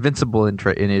read Invincible in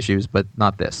issues, but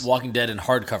not this. Walking Dead in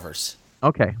hardcovers.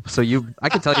 Okay, so I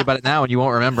can tell you about it now, and you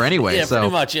won't remember anyway. Yeah, pretty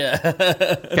much. Yeah.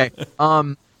 Okay.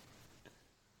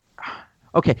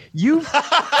 Okay.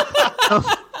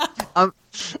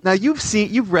 Now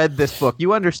you've read this book.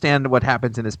 You understand what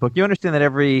happens in this book. You understand that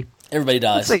everybody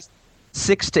dies. Let's say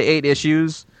 6 to 8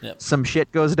 issues. Yep. Some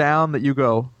shit goes down that you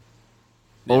go,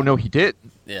 oh no, he didn't.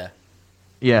 Yeah.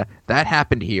 Yeah, that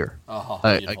happened here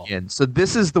again. So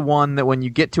this is the one that when you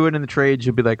get to it in the trades,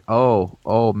 you'll be like,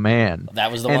 oh man,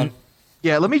 that was the one.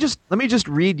 Yeah, let me just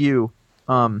read you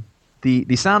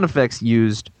the sound effects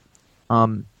used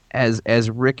as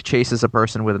Rick chases a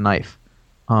person with a knife.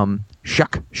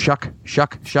 Shuck, shuck,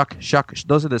 shuck, shuck, shuck.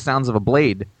 Those are the sounds of a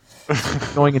blade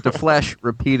going into flesh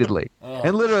repeatedly.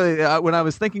 And literally, when I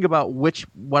was thinking about what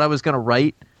I was going to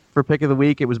write for pick of the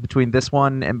week, it was between this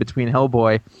one and between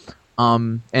Hellboy.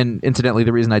 And incidentally,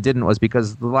 the reason I didn't was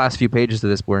because the last few pages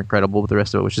of this were incredible, but the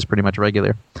rest of it was just pretty much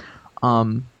regular.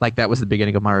 Like that was the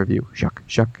beginning of my review. Shuck,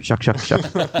 shuck, shuck, shuck,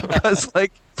 shuck. Because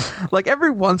like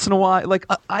every once in a while, like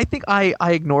I think I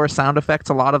ignore sound effects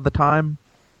a lot of the time.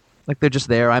 Like they're just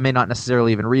there. I may not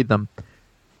necessarily even read them.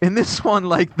 In this one,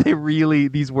 like they really,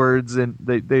 these words and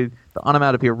the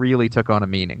onomatopoeia really took on a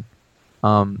meaning.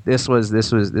 This was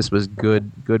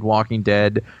good Walking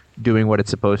Dead doing what it's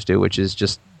supposed to, which is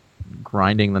just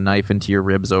grinding the knife into your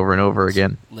ribs over and over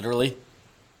again. Literally?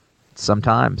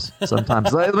 Sometimes.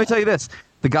 Let me tell you this.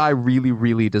 The guy really,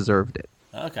 really deserved it.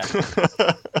 Okay.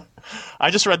 I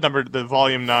just read the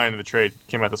volume 9 of the trade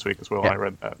came out this week as well. Yeah. I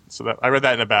read that. So I read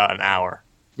that in about an hour.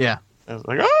 Yeah. I was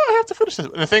like, I have to finish this.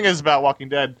 And the thing is about Walking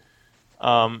Dead,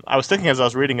 I was thinking as I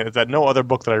was reading it, is that no other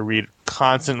book that I read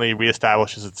constantly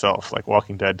reestablishes itself like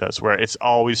Walking Dead does, where it's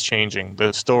always changing.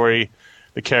 The story,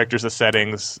 the characters, the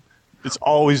settings, it's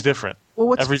always different.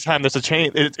 Well, every time there's a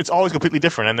change, it's always completely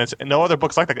different. And no other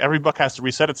book's like that. Every book has to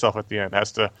reset itself at the end,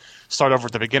 has to start over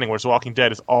at the beginning, whereas Walking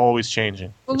Dead is always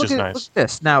changing, which is nice. Look at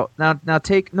this. Now,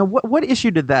 what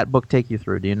issue did that book take you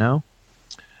through? Do you know?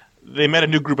 They met a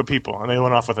new group of people, and they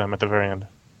went off with them at the very end.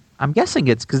 I'm guessing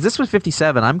it's because this was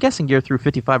 57. I'm guessing you're through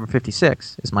 55 or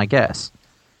 56 is my guess.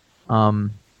 But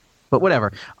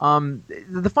whatever.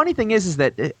 The funny thing is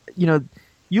that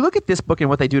you look at this book and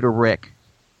what they do to Rick,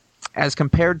 as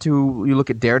compared to you look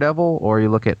at Daredevil or you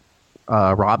look at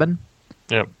Robin.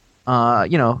 Yep.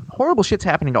 Horrible shit's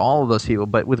happening to all of those people,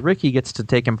 but with Rick, he gets to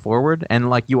take him forward, and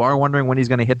like you are wondering when he's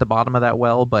going to hit the bottom of that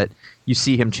well, but you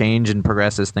see him change and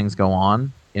progress as things go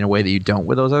on in a way that you don't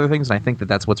with those other things, and I think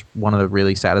that's what's one of the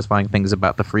really satisfying things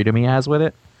about the freedom he has with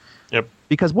it. Yep.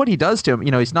 Because what he does to him,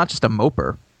 he's not just a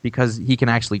moper, because he can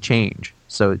actually change,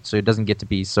 so it doesn't get to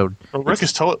be so... Well, Rick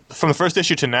is from the first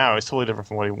issue to now, he's totally different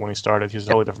from when he started. He's a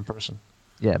totally different person.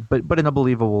 Yeah, but in a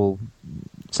believable,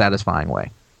 satisfying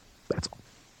way. That's all.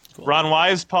 Cool. Ron,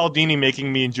 why is Paul Dini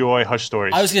making me enjoy Hush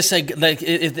stories? I was going to say, like,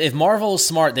 if Marvel was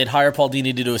smart, they'd hire Paul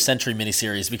Dini to do a Century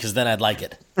miniseries, because then I'd like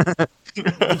it.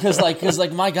 because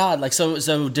my God, like,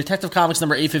 so Detective Comics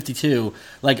number 852,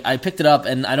 like, I picked it up,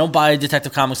 and I don't buy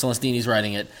Detective Comics unless Dini's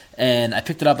writing it, and I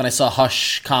picked it up, and I saw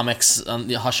Hush Comics,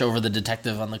 Hush over the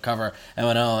detective on the cover, and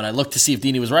went, and I looked to see if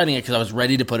Dini was writing it, because I was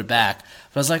ready to put it back.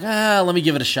 But I was like, let me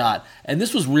give it a shot. And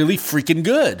this was really freaking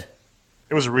good.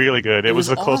 It was really good. It was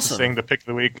the closest awesome. thing to pick of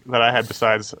the week that I had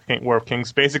besides War of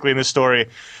Kings. Basically, in this story,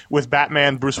 with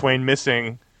Batman, Bruce Wayne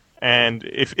missing, and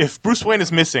if Bruce Wayne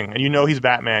is missing, and you know he's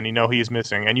Batman, you know he is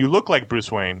missing, and you look like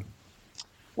Bruce Wayne,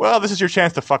 well, this is your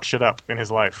chance to fuck shit up in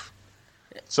his life.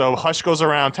 So Hush goes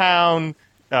around town,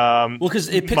 because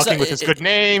it picks mucking up with his good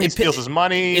name, he steals his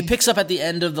money. It picks up at the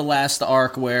end of the last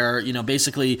arc where,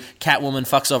 basically Catwoman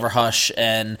fucks over Hush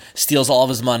and steals all of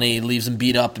his money, leaves him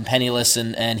beat up and penniless,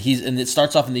 and it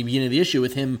starts off in the beginning of the issue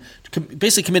with him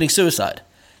basically committing suicide.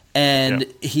 and Yep.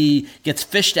 he gets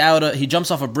fished out. He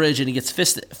jumps off a bridge and he gets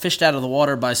fished out of the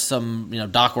water by some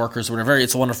dock workers or whatever.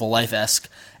 It's a Wonderful Life-esque,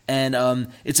 and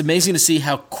it's amazing to see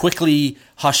how quickly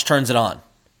Hush turns it on.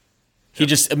 He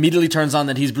just immediately turns on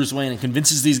that he's Bruce Wayne and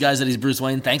convinces these guys that he's Bruce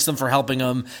Wayne, thanks them for helping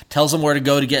him, tells them where to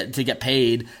go to get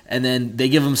paid, and then they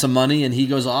give him some money, and he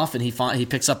goes off and he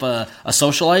picks up a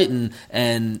socialite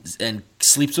and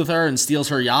sleeps with her and steals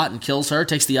her yacht and kills her,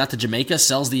 takes the yacht to Jamaica,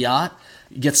 sells the yacht,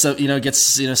 gets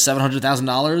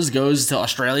 $700,000, goes to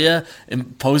Australia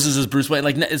and poses as Bruce Wayne.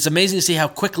 Like, it's amazing to see how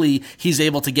quickly he's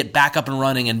able to get back up and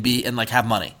running and have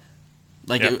money.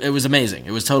 Like, Yep. it was amazing.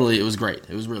 It was great.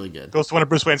 It was really good. Goes to one of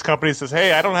Bruce Wayne's companies, says,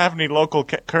 "Hey, I don't have any local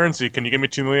currency. Can you give me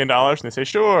 $2 million?" And they say,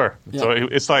 "Sure." Yeah. So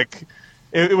it's like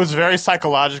it was very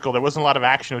psychological. There wasn't a lot of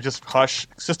action. It was just Hush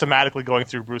systematically going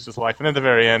through Bruce's life, and at the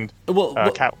very end,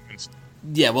 Catwoman's.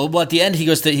 Yeah, well, at the end he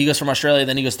goes from Australia,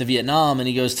 then he goes to Vietnam, and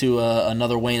he goes to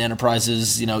another Wayne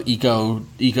Enterprises,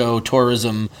 eco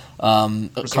tourism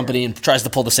company, and tries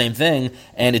to pull the same thing,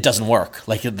 and it doesn't work.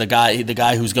 Like, the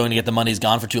guy who's going to get the money is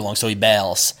gone for too long, so he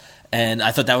bails. And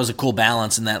I thought that was a cool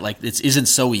balance in that, like, it isn't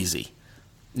so easy,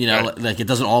 Right. like it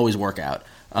doesn't always work out.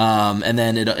 And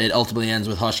then it ultimately ends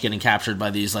with Hush getting captured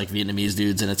by these like Vietnamese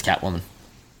dudes, and it's Catwoman.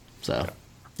 So.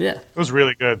 Yeah, It was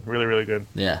really good, really, really good.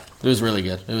 yeah, it was really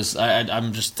good. It was.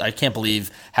 I can't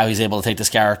believe how he's able to take this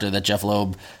character that Jeff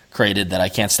Loeb created that I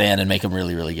can't stand and make him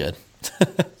really, really good.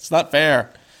 It's not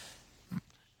fair.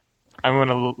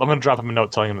 I'm gonna drop him a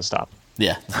note telling him to stop.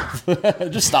 Yeah,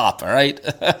 just stop. All right,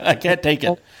 I can't take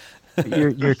it.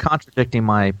 You're contradicting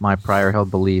my prior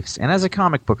held beliefs, and as a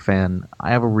comic book fan,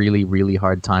 I have a really, really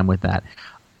hard time with that.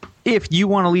 If you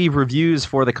want to leave reviews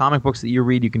for the comic books that you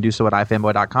read, you can do so at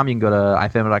ifanboy.com. You can go to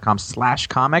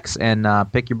ifanboy.com/comics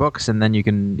and pick your books, and then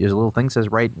there's a little thing that says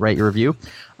write your review.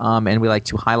 And we like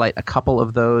to highlight a couple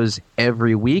of those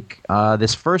every week.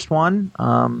 This first one,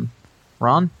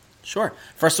 Ron? Sure.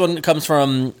 First one comes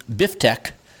from Biff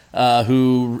Tech,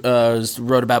 who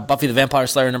wrote about Buffy the Vampire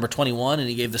Slayer number 21, and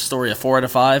he gave the story a 4 out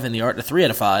of 5 and the art a 3 out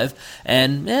of 5.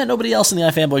 And nobody else in the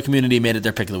iFanboy community made it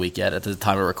their pick of the week yet at the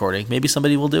time of recording. Maybe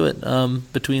somebody will do it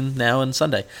between now and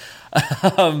Sunday.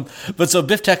 But so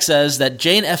Biff Tech says that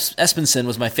Jane Espenson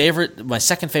was my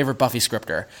second favorite Buffy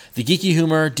scripter. The geeky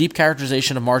humor, deep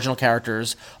characterization of marginal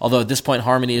characters, although at this point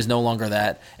Harmony is no longer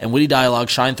that, and witty dialogue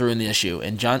shine through in the issue,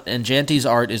 and Janty's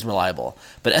art is reliable.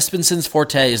 But Espenson's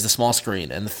forte is the small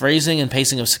screen, and the phrasing and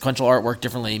pacing of sequential art work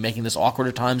differently, making this awkward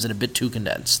at times and a bit too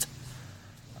condensed.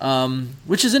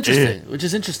 Which is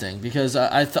interesting because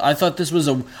I thought this was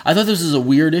a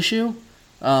weird issue.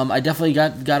 I definitely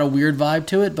got a weird vibe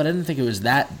to it, but I didn't think it was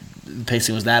that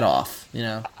pacing was that off.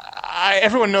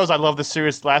 Everyone knows I love this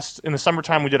series. In the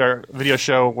summertime, we did our video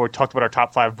show where we talked about our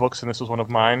top 5 books, and this was one of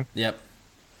mine. Yep.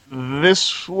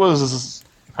 This was,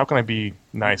 how can I be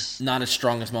nice? Not its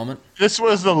strongest moment. This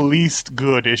was the least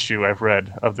good issue I've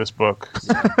read of this book.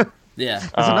 Yeah.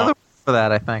 There's another one for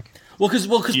that, I think. Well, because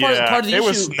part of the issue it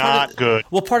was not good.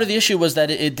 Well, part of the issue was that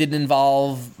it didn't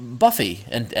involve Buffy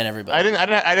and everybody.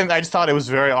 I just thought it was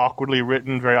very awkwardly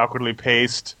written, very awkwardly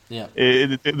paced. Yeah.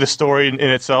 The story in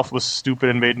itself was stupid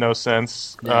and made no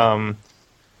sense. Yeah.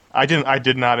 I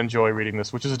did not enjoy reading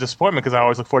this, which is a disappointment because I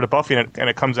always look forward to Buffy, and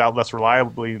it comes out less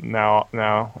reliably now.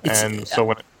 So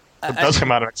when it does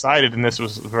come out, I'm excited, and this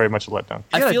was very much a letdown.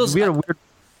 We had a weird.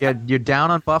 Yeah, you're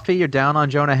down on Buffy. You're down on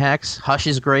Jonah Hex. Hush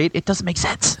is great. It doesn't make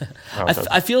sense.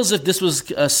 I feel as if this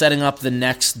was setting up the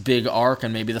next big arc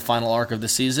and maybe the final arc of the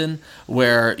season,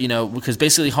 where because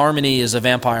basically Harmony is a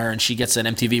vampire and she gets an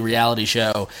MTV reality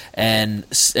show and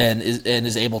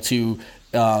is able to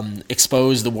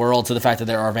expose the world to the fact that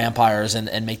there are vampires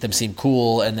and make them seem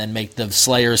cool, and then make the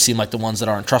Slayers seem like the ones that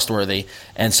aren't trustworthy.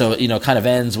 And so it kind of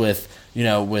ends with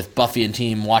Buffy and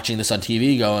team watching this on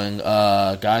TV, going,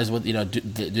 guys, what do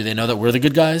they know that we're the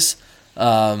good guys?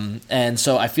 And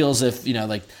so I feel as if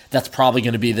that's probably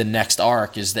going to be the next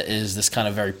arc is this kind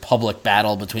of very public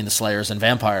battle between the Slayers and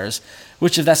vampires.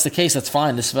 Which, if that's the case, that's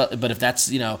fine. But if that's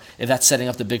setting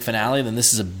up the big finale, then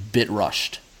this is a bit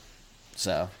rushed.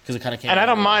 So, because it kind of came. And I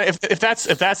don't mind if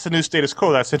that's the new status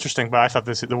quo. That's interesting. But I thought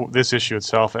this issue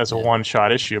itself as a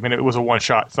one-shot issue. I mean, it was a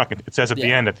one-shot. It's not. It says at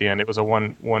the end. At the end, it was a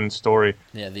one story.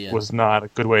 Yeah, the end was not a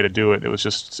good way to do it. It was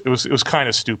just. It was kind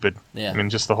of stupid. Yeah. I mean,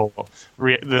 just the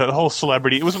whole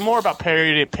celebrity. It was more about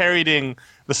parodying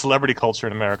the celebrity culture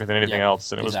in America than anything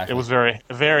else. And it was very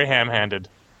very ham-handed.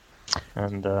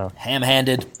 And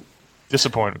ham-handed.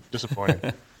 Disappointing.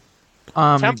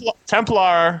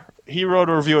 Templar. He wrote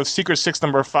a review of Secret Six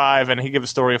number 5, and he gave the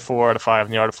story a 4 out of 5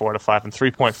 and the art a 4 out of 5, and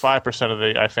 3.5% of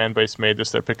the iFan base made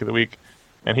this their pick of the week.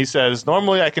 And he says,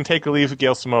 normally I can take or leave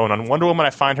Gail Simone. On Wonder Woman, I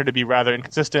find her to be rather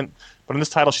inconsistent, but in this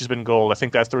title, she's been gold. I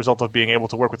think that's the result of being able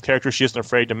to work with characters she isn't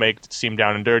afraid to make seem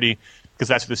down and dirty, because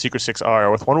that's who the Secret Six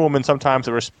are. With Wonder Woman, sometimes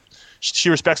she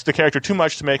respects the character too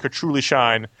much to make her truly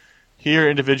shine. Here,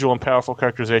 individual and powerful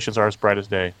characterizations are as bright as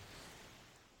day.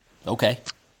 Okay.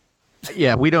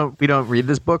 Yeah, we don't read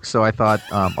this book, so I thought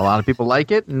a lot of people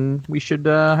like it, and we should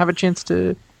have a chance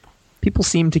to. People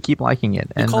seem to keep liking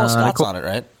it. Nicole and Scott's on it,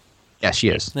 right? Yeah, she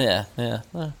is. Yeah.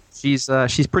 She's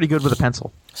pretty good with a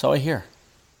pencil, So I hear.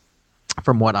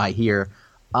 from what I hear.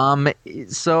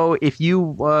 So if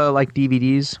you like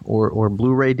DVDs or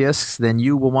Blu-ray discs, then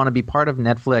you will want to be part of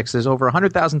Netflix. There's over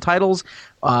 100,000 titles.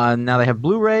 Now they have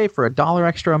Blu-ray for $1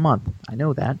 extra a month. I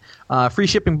know that. Free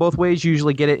shipping both ways. You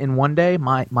usually get it in one day.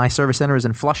 My service center is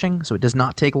in Flushing, so it does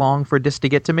not take long for a disc to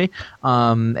get to me.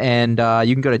 And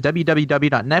you can go to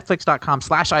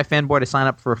www.netflix.com/ifanboy to sign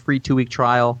up for a free 2-week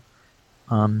trial.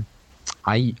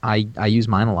 I use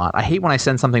mine a lot. I hate when I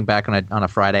send something back on a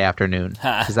Friday afternoon,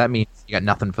 because that means you got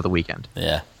nothing for the weekend.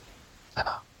 Yeah.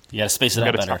 You got to space it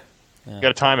out better. You got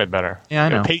to time it better. Yeah, I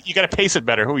know. You got to pace it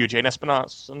better. Who are you, Jane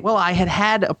Espinosa? Well, I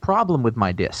had a problem with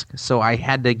my disc, so I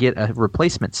had to get a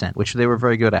replacement sent, which they were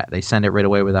very good at. They send it right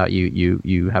away without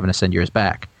you having to send yours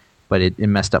back, but it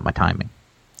messed up my timing.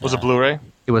 Was it Blu-ray?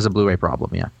 It was a Blu-ray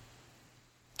problem, yeah.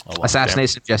 Oh, wow.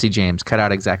 Assassination of Jesse James, cut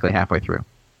out exactly halfway through.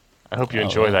 I hope you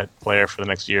enjoy that player for the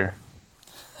next year.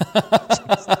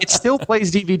 It still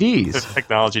plays DVDs. The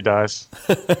technology dies.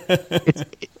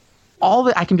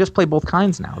 I can just play both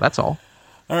kinds now. That's all.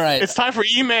 All right. It's time for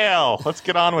email. Let's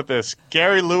get on with this.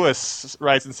 Gary Lewis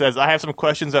writes and says, I have some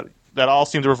questions that all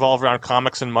seem to revolve around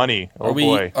comics and money. Oh,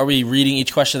 boy. Are we reading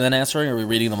each question and then answering, or are we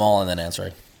reading them all and then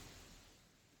answering?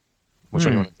 Which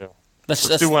one do you want to do?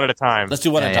 Let's do one at a time. Let's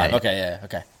do one at a time. Yeah. Okay,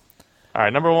 okay. All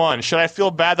right, number one. Should I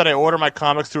feel bad that I order my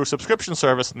comics through a subscription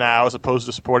service now as opposed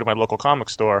to supporting my local comic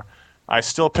store? I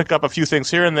still pick up a few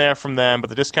things here and there from them, but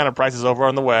the discounted prices over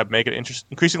on the web make it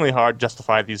increasingly hard to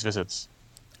justify these visits.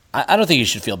 I don't think you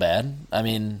should feel bad.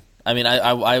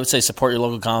 I would say support your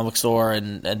local comic store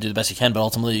and do the best you can, but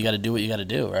ultimately you got to do what you got to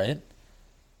do, right?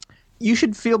 You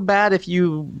should feel bad if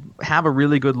you have a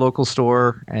really good local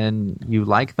store and you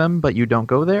like them, but you don't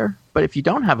go there. But if you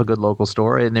don't have a good local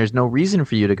store and there's no reason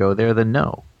for you to go there, then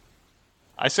no.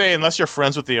 I say unless you're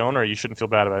friends with the owner, you shouldn't feel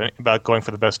bad about going for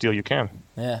the best deal you can.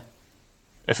 Yeah.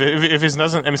 If it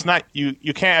doesn't, it's not you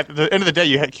can't. At the end of the day,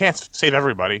 you can't save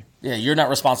everybody. Yeah, you're not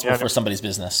responsible for somebody's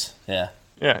business. Yeah.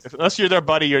 Yeah, unless you're their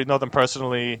buddy, you know them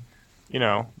personally,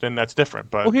 then that's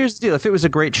different. But well, here's the deal: if it was a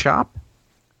great shop,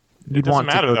 it doesn't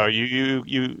matter though.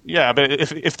 Yeah, but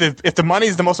if the money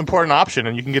is the most important option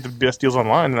and you can get the best deals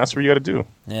online, then that's what you got to do.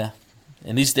 Yeah.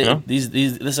 In these days,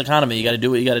 this economy, you got to do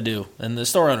what you got to do, and the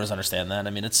store owners understand that. I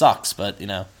mean, it sucks, but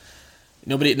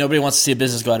nobody wants to see a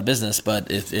business go out of business. But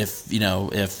if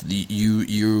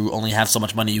you only have so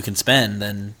much money you can spend,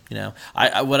 then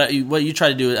what you try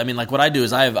to do. I mean, like what I do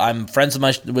is I'm friends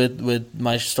with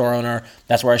my store owner.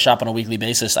 That's where I shop on a weekly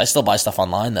basis. I still buy stuff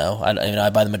online though.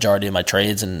 I buy the majority of my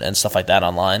trades and stuff like that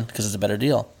online because it's a better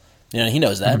deal. He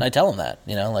knows that, and I tell him that.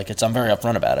 I'm very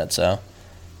upfront about it. So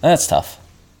that's tough.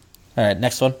 All right,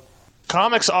 next one.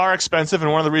 Comics are expensive,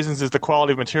 and one of the reasons is the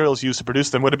quality of materials used to produce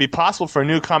them. Would it be possible for a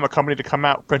new comic company to come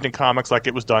out printing comics like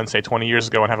it was done, say, 20 years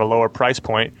ago and have a lower price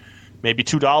point, maybe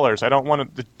 $2? I don't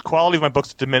want the quality of my books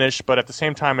to diminish, but at the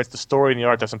same time, it's the story and the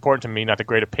art that's important to me, not the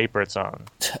grade of paper it's on.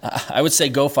 I would say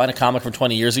go find a comic from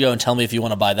 20 years ago and tell me if you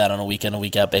want to buy that on a week-in, a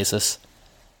week-out basis.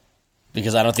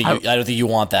 Because I don't think you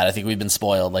want that. I think we've been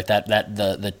spoiled. Like that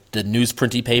the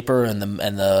newsprinty paper and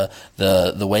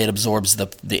the way it absorbs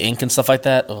the ink and stuff like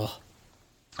that. Ugh.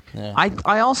 Yeah.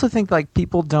 I also think like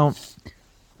people don't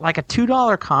like a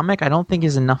 $2 comic. I don't think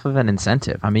is enough of an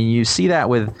incentive. I mean, you see that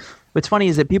with. What's funny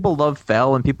is that people love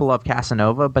Fell and people love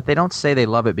Casanova, but they don't say they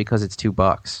love it because it's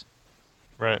 $2.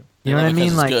 Right. You know what I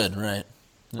mean? Like good, right?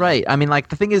 Right. I mean, like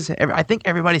the thing is, I think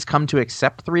everybody's come to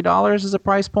accept $3 as a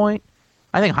price point.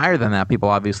 I think higher than that, people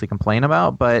obviously complain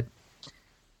about, but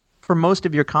for most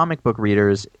of your comic book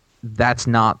readers, that's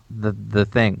not the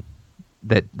thing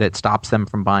that stops them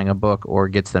from buying a book or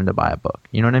gets them to buy a book.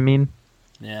 You know what I mean?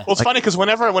 Yeah. Well, it's funny because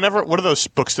whenever, what are those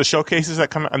books, the showcases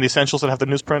that come and the essentials that have the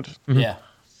newsprint? Mm-hmm. Yeah.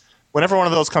 Whenever one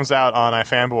of those comes out on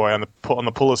iFanboy on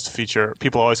the pull list feature,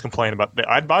 people always complain about.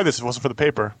 I'd buy this if it wasn't for the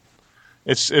paper.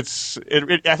 I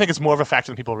think it's more of a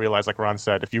factor than people realize. Like Ron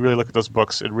said, if you really look at those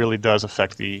books, it really does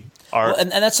affect the art. Well,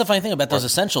 and that's the funny thing about those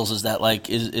essentials is that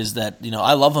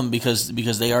I love them because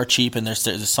they are cheap and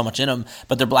there's so much in them,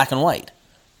 but they're black and white.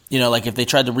 Like if they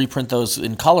tried to reprint those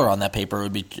in color on that paper,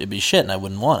 it'd be shit, and I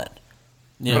wouldn't want it.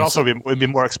 You know, But also, it would be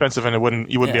more expensive, and you wouldn't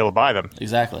be able to buy them.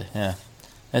 Exactly. Yeah.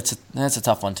 That's a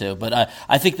tough one too, but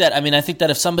I think that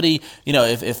if somebody,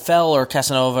 if Fell or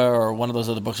Casanova or one of those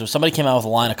other books, if somebody came out with a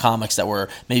line of comics that were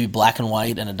maybe black and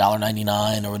white and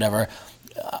 $1.99 or whatever,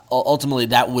 ultimately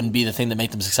that wouldn't be the thing that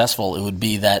made them successful. It would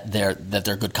be that they're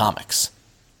good comics,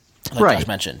 like Josh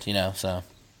mentioned. So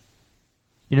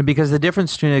because the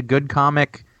difference between a good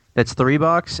comic that's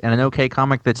 $3 and an okay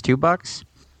comic that's $2,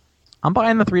 I'm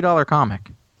buying the $3 comic.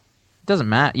 It doesn't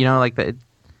matter,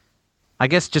 I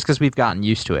guess just because we've gotten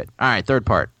used to it. All right, third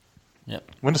part. Yep.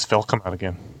 When does Phil come out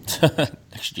again?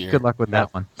 Next year. Good luck with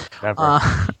that one. Never.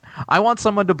 I want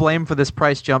someone to blame for this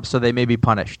price jump so they may be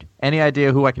punished. Any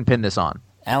idea who I can pin this on?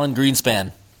 Alan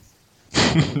Greenspan.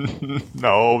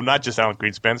 No, not just Alan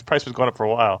Greenspan's price was going up for a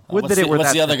while. What's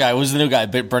the other guy? Who's the new guy?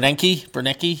 Bernanke?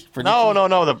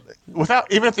 No.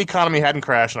 Even if the economy hadn't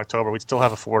crashed in October, we'd still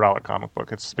have a $4 comic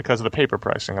book. It's because of the paper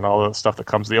pricing and all the stuff that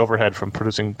comes, the overhead from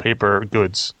producing paper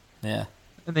goods. Yeah.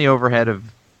 And the overhead of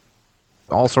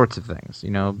all sorts of things,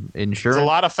 insurance. There's a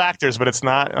lot of factors, but it's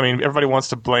not. I mean, everybody wants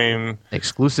to blame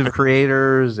exclusive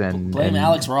creators and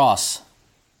Alex Ross.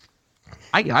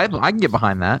 I can get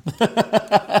behind that.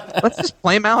 Let's just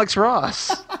blame Alex Ross.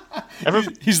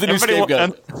 He's the new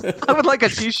scapegoat. I would like a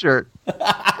T-shirt.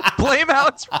 Blame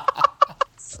Alex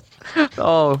Ross.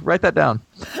 Oh, write that down.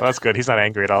 Well, that's good. He's not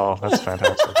angry at all. That's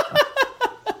fantastic.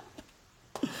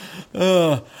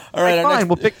 All right, fine.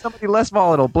 We'll pick somebody less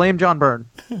volatile. Blame John Byrne.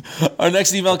 Our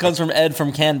next email comes from Ed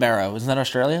from Canberra. Isn't that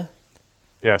Australia?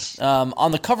 Yes.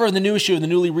 On the cover of the new issue of the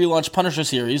newly relaunched Punisher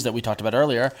series that we talked about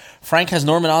earlier, Frank has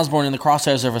Norman Osborn in the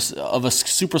crosshairs of a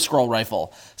Super Skrull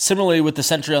rifle, similarly with the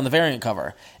Sentry on the variant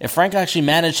cover. If Frank actually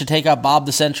managed to take out Bob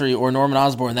the Sentry or Norman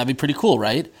Osborn, that'd be pretty cool,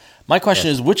 right? My question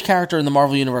is, which character in the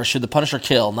Marvel Universe should the Punisher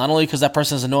kill, not only because that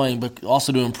person is annoying, but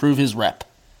also to improve his rep?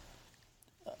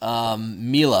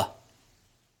 Mila.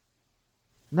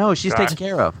 No, she's taken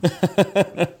care of.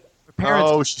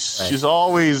 Oh, she's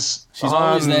always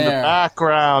on there. The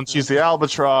background. She's the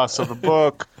albatross of the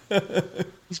book.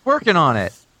 He's working on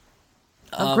it.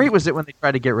 How great was it when they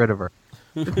tried to get rid of her?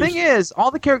 The thing is, all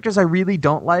the characters I really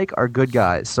don't like are good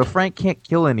guys, so Frank can't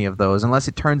kill any of those unless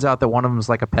it turns out that one of them is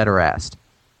like a pederast.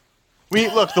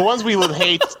 The ones we would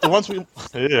hate, the ones we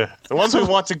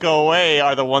want to go away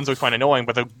are the ones we find annoying,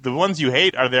 but the ones you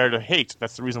hate are there to hate.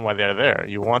 That's the reason why they're there.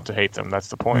 You want to hate them. That's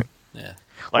the point. Yeah.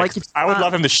 Like I would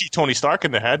love him to shoot Tony Stark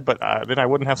in the head, but then I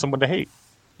wouldn't have someone to hate.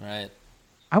 Right.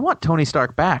 I want Tony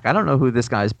Stark back. I don't know who this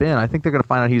guy's been. I think they're going to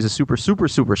find out he's a super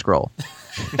Skrull.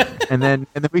 and then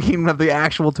we can have the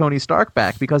actual Tony Stark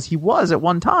back because he was at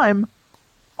one time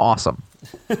awesome.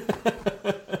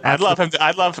 I'd love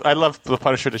the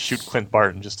Punisher to shoot Clint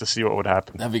Barton just to see what would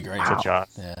happen. That'd be great. To John.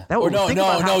 Yeah. No.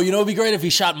 You know, it'd be great if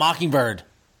he shot Mockingbird.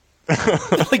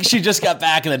 Like she just got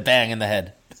back and then bang in the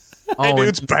head. Hey,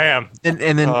 dudes, bam! And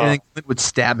then Clint would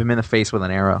stab him in the face with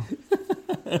an arrow.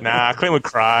 Nah, Clint would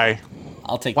cry.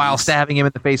 I'll take while these. stabbing him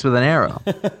in the face with an arrow.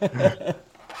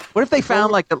 What if they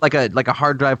found like a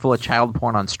hard drive full of child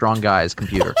porn on Strong Guy's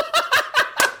computer?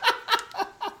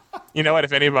 You know what?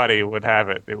 If anybody would have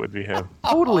it, it would be him.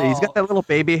 Totally. He's got that little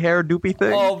baby hair doopy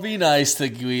thing. Oh, be nice to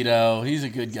Guido. He's a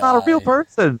good guy. Not a real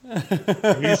person.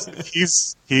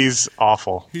 He's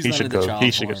awful. He's He not should into go. child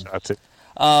He should porn. get shot too.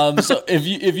 So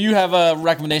if you have a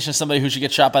recommendation of somebody who should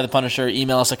get shot by the Punisher,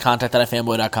 email us at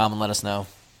contact@fanboy.com and let us know.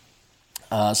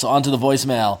 So on to the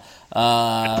voicemail.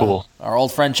 Cool. Our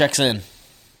old friend checks in.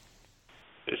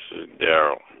 This is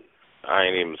Daryl. I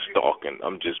ain't even stalking.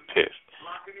 I'm just pissed.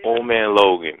 Old man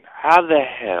Logan. How the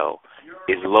hell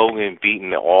is Logan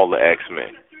beating all the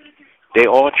X-Men? They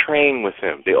all train with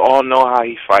him. They all know how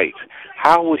he fights.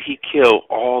 How would he kill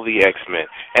all the X-Men?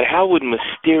 And how would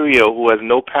Mysterio, who has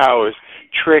no powers,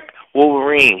 trick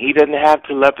Wolverine? He doesn't have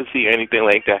telepathy or anything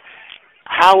like that.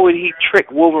 How would he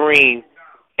trick Wolverine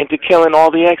into killing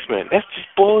all the X-Men? That's just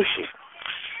bullshit.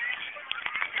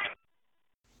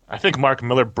 I think Mark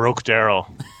Miller broke Daryl.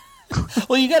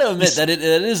 Well, you got to admit that it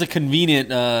is a convenient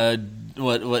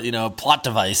plot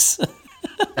device.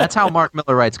 That's how Mark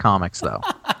Miller writes comics, though.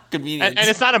 Convenient. And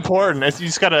it's not important. You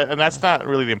just gotta, and that's not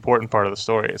really the important part of the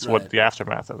story. It's Right. what the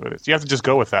aftermath of it is. You have to just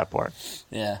go with that part.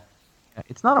 Yeah.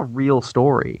 It's not a real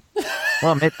story.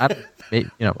 Well, I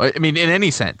mean, in any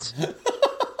sense,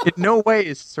 in no way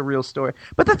is it a real story.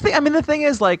 But the thing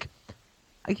is, like,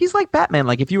 he's like Batman.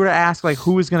 Like, if you were to ask, like,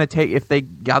 who is going to take, if they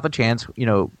got the chance,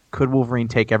 could Wolverine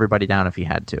take everybody down if he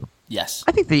had to? Yes.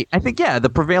 I think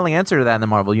the prevailing answer to that in the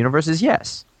Marvel universe is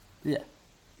yes. Yeah.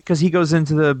 Because he goes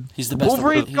into He's the best.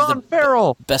 Wolverine's He's gone the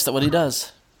feral. best at what he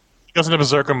does. goes into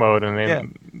berserker mode, and then Yeah.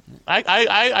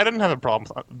 I didn't have a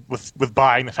problem with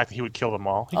buying the fact that he would kill them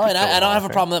all. Oh, and I don't have a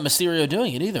problem with Mysterio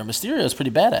doing it either. Mysterio is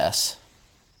pretty badass.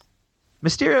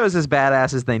 Mysterio is as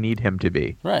badass as they need him to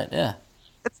be. Right, yeah.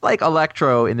 It's like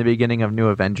Electro in the beginning of New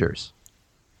Avengers.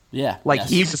 Yeah. Like, yes.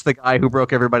 he's just the guy who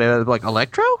broke everybody out of, like,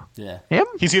 Electro? Yeah. Him?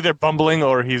 He's either bumbling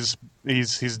or he's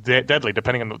deadly,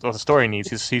 depending on what the story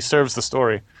needs. He serves the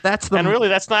story. And really,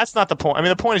 that's not the point. I mean,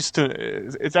 the point is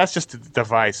that's just a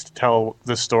device to tell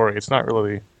the story. It's not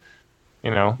really,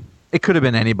 It could have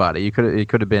been anybody. It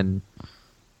could have been,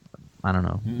 I don't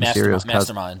know, Mysterio's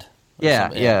cousin. Mastermind.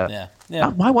 Yeah. Yeah.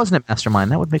 Why wasn't it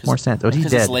Mastermind? That would make more sense. Oh, he's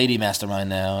Because dead. it's Lady Mastermind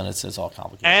now, and it's all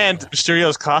complicated. And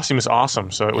Mysterio's costume is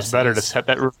awesome, so it was better to set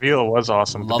that reveal was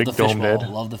awesome. Love the the big dome fishbowl. did.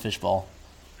 Love the fishbowl.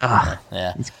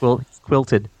 Yeah. He's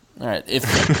quilted. All right.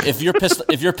 If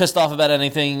you're pissed off about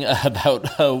anything about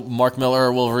Mark Miller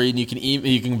or Wolverine, you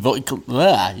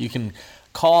can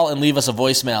call and leave us a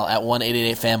voicemail at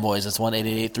 1-888-FANBOYS. That's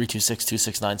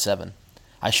 1-888-326-2697.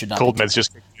 I should not. Cold meds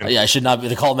just. Yeah, I should not be.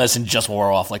 The cold medicine just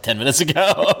wore off like 10 minutes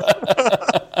ago.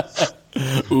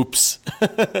 Oops.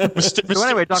 So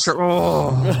anyway, Doctor.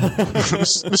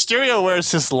 Mysterio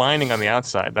wears his lining on the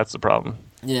outside. That's the problem.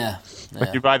 Yeah.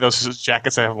 Like you buy those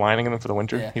jackets that have lining in them for the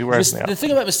winter. Yeah. He wears The thing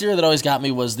about Mysterio that always got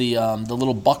me was the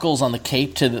little buckles on the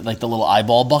cape to the little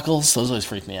eyeball buckles. Those always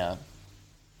freaked me out.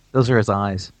 Those are his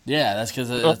eyes. Yeah, that's because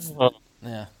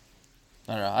yeah.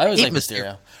 I don't know. I always hate liked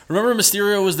Mysterio. Remember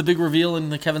Mysterio was the big reveal in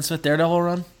the Kevin Smith Daredevil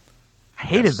run? I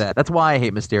hated that. That's why I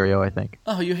hate Mysterio, I think.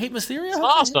 Oh, you hate Mysterio? It's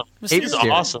awesome. Mysterio's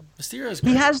Mysterio. Awesome. Mysterio's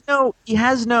great. He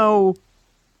has no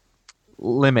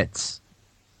limits.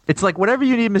 It's like whatever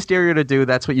you need Mysterio to do,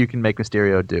 that's what you can make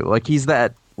Mysterio do. Like he's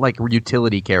that like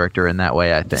utility character in that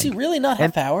way, I think. Does he really not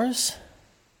have powers?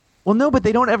 Well, no, but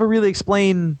they don't ever really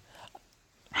explain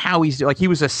how he's like. He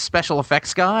was a special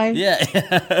effects guy. Yeah.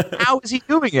 How is he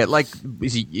doing it? Like,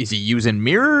 is he using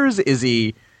mirrors? Does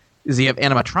he have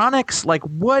animatronics? Like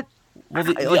what? Well,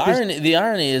 the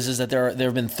irony is that there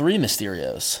have been 3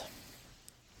 Mysterios.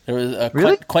 There was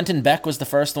Really? Quentin Beck was the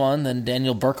first one, then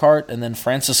Daniel Burkhart, and then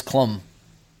Francis Klum.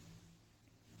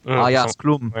 Yes,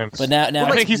 Klum. But now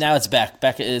I think now it's Beck.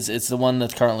 Beck it's the one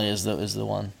that currently is the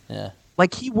one. Yeah.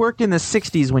 Like he worked in the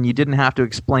 '60s when you didn't have to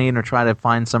explain or try to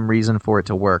find some reason for it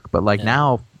to work. But like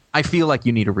now, I feel like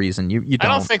you need a reason. You don't.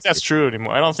 I don't think that's true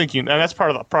anymore. I don't think and that's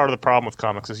part of the problem with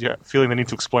comics is you feeling the need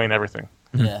to explain everything.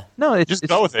 Yeah. No, Just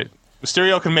go with it.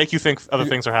 Mysterio can make you think other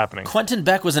things are happening. Quentin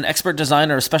Beck was an expert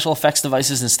designer of special effects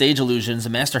devices and stage illusions, a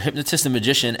master hypnotist and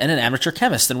magician, and an amateur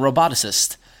chemist and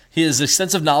roboticist. He has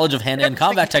extensive knowledge of hand-to-hand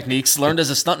combat techniques, learned as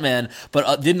a stuntman,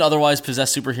 but didn't otherwise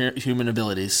possess superhuman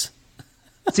abilities.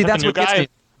 See, that's what gets me.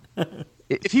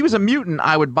 If he was a mutant,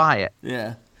 I would buy it.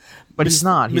 Yeah. But he's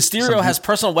not. Mysterio has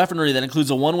personal weaponry that includes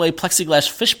a one-way plexiglass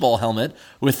fishbowl helmet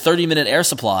with 30-minute air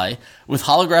supply, with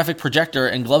holographic projector,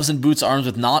 and gloves and boots armed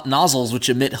with nozzles which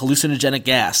emit hallucinogenic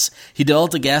gas. He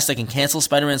developed a gas that can cancel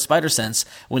Spider-Man's spider sense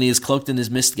when he is cloaked in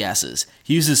his mist gases.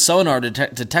 He uses sonar to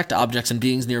detect objects and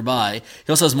beings nearby.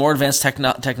 He also has more advanced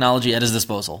technology at his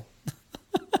disposal.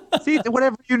 See,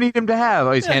 whatever you need him to have.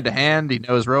 Oh, he's hand-to-hand. He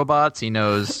knows robots. He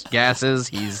knows gases.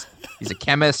 He's a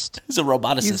chemist. He's a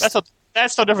roboticist.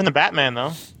 That's so different than Batman,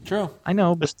 though. True. I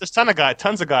know. There's tons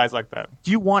of guys like that.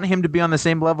 Do you want him to be on the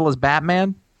same level as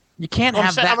Batman? You can't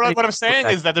have that. What I'm saying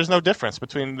is that there's no difference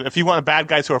between if you want bad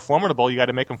guys who are formidable, you got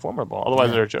to make them formidable.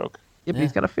 Otherwise, they're a joke. Yeah, but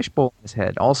he's got a fishbowl in his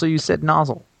head. Also, you said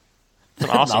nozzle. It's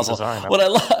an awesome Nozzle. design. What I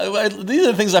love, these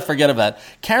are the things I forget about.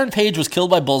 Karen Page was killed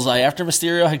by Bullseye after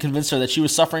Mysterio had convinced her that she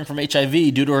was suffering from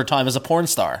HIV due to her time as a porn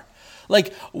star.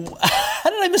 Like, how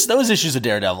did I miss those issues of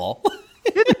Daredevil?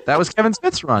 That was Kevin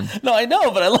Smith's run. No, I know,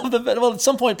 but I love that. Well, at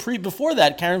some point before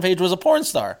that, Karen Page was a porn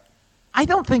star. I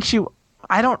don't think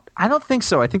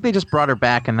so. I think they just brought her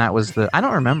back, and that was I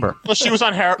don't remember. Well, she was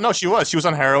on heroin. No, she was. She was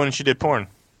on heroin, and she did porn.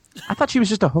 I thought she was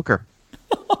just a hooker.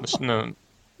 No,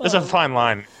 there's a fine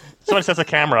line. Somebody sets a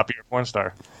camera up, you're a porn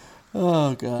star.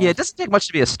 Oh god. Yeah, it doesn't take much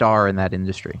to be a star in that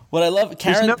industry. What I love,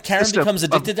 Karen no becomes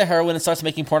addicted to heroin and starts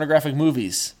making pornographic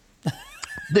movies.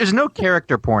 There's no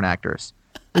character porn actors.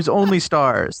 There's only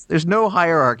stars. There's no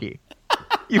hierarchy.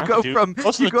 You go from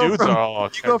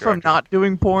not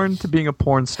doing porn to being a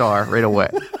porn star right away.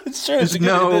 It's true.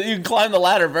 You can climb the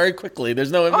ladder very quickly.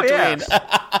 There's no in between. Yeah.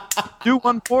 Do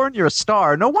one porn, you're a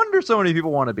star. No wonder so many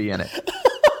people want to be in it.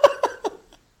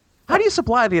 How do you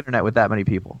supply the internet with that many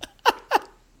people?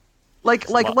 Like,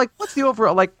 what's the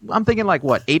overall? Like, I'm thinking, like,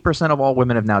 what 8% of all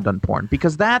women have now done porn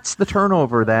because that's the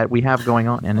turnover that we have going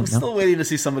on. And I'm still waiting to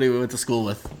see somebody we went to school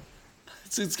with.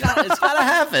 It's got to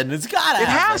happen. It's got to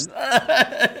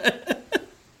happen.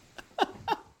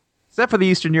 Except for the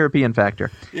Eastern European factor.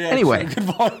 Yeah, anyway. Good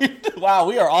point. Wow,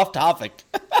 we are off topic.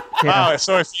 Wow,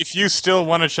 so if you still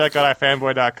want to check out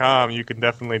ifanboy.com, you can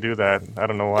definitely do that. I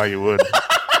don't know why you would.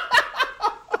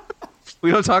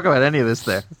 We don't talk about any of this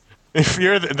there. If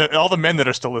you're all the men that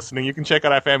are still listening, you can check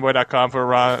out ifanboy.com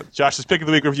for Josh's Pick of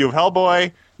the Week review of Hellboy.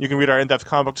 You can read our in-depth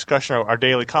comic book discussion, our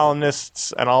daily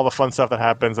columnists, and all the fun stuff that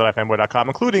happens at ifanboy.com,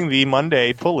 including the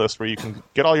Monday pull list, where you can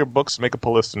get all your books, make a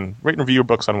pull list, and rate and review your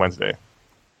books on Wednesday.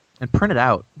 And print it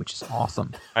out, which is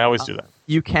awesome. I always do that.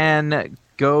 You can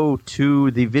go to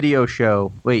the video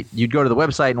show. Wait, you'd go to the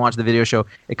website and watch the video show.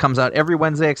 It comes out every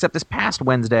Wednesday, except this past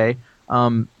Wednesday,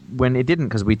 when it didn't,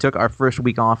 because we took our first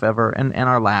week off ever and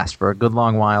our last for a good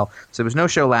long while. So there was no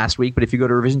show last week, but if you go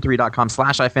to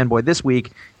revision3.com/ifanboy this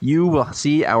week, you will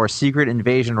see our Secret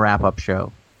Invasion wrap-up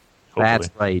show. Hopefully. That's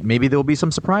right. Maybe there will be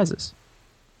some surprises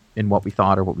in what we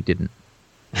thought or what we didn't.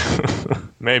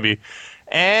 Maybe.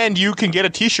 And you can get a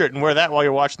T-shirt and wear that while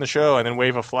you're watching the show, and then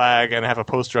wave a flag and have a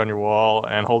poster on your wall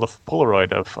and hold a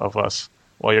Polaroid of us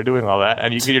while you're doing all that.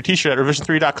 And you can get your T-shirt at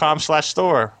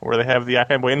revision3.com/store, where they have the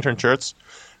iFanboy intern shirts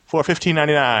for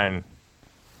 $15.99.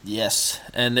 Yes,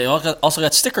 and they also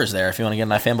got stickers there if you want to get an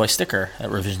iFanboy sticker at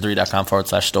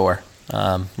revision3.com/store.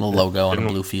 Little logo on a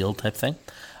blue field type thing.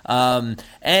 And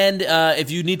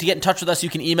if you need to get in touch with us, you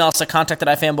can email us at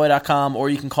contact@ifanboy.com, or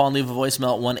you can call and leave a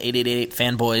voicemail at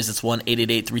 1-888-FANBOYS. It's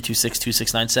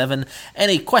 1-888-326-2697.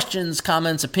 Any questions,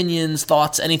 comments, opinions,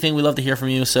 thoughts, anything, we love to hear from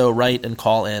you, so write and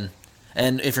call in.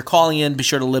 And if you're calling in, be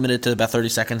sure to limit it to about 30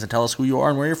 seconds and tell us who you are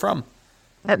and where you're from.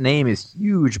 That name is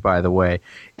huge, by the way.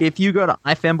 If you go to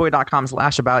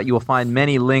ifanboy.com/about, you will find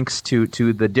many links to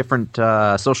the different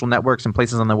social networks and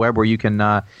places on the web where you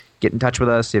can get in touch with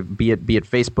us, be it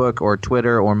Facebook or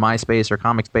Twitter or MySpace or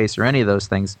ComicSpace or any of those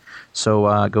things.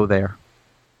 So go there.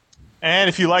 And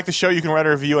if you like the show, you can write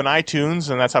a review on iTunes,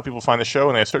 and that's how people find the show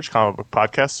when they search comic book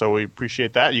podcasts, so we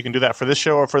appreciate that. You can do that for this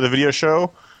show or for the video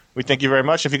show. We thank you very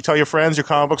much. If you can tell your friends, your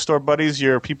comic book store buddies,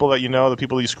 your people that you know, the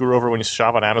people you screw over when you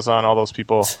shop on Amazon, all those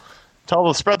people, tell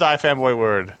them to spread the iFanboy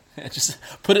word. Just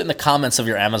put it in the comments of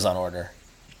your Amazon order.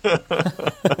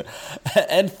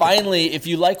 And finally, if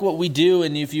you like what we do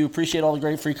and if you appreciate all the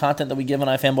great free content that we give on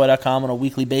ifanboy.com on a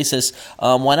weekly basis,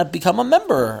 why not become a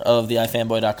member of the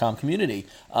ifanboy.com community?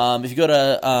 If you go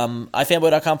to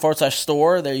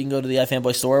ifanboy.com/store, there you can go to the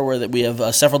iFanboy store where we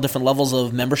have several different levels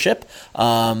of membership.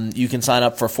 You can sign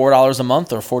up for $4 a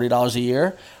month or $40 a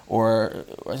year, or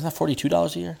isn't that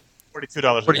 $42 a year?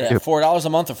 $42 a year. Yeah, $4 a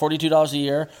month or $42 a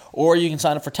year, or you can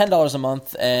sign up for $10 a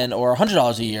month or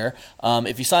 $100 a year.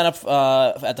 If you sign up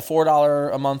at the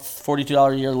 $4 a month,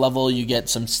 $42 a year level, you get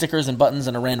some stickers and buttons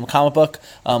and a random comic book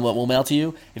that we'll mail to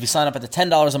you. If you sign up at the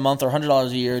 $10 a month or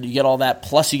 $100 a year, you get all that,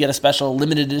 plus you get a special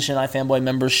limited edition iFanboy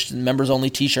members only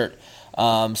T-shirt.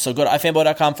 So go to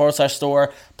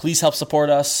ifanboy.com/store. Please help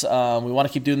support us. We want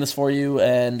to keep doing this for you,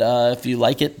 and if you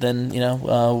like it, then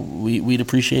we'd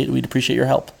appreciate your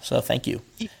help. So thank you.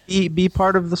 Be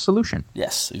part of the solution.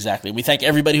 Yes, exactly. We thank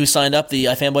everybody who signed up. The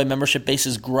iFanboy membership base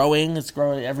is growing. It's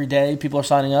growing every day. People are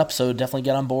signing up, so definitely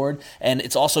get on board. And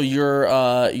it's also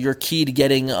your key to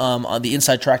getting on the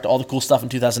inside track to all the cool stuff in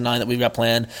 2009 that we've got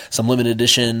planned. Some limited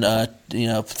edition,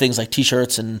 things like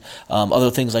T-shirts and other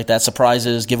things like that,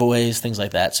 surprises, giveaways, things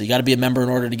like that. So you got to be a member in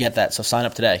order to get that. So sign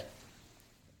up today.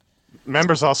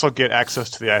 Members also get access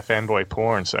to the iFanboy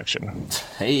porn section.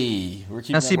 Hey, we're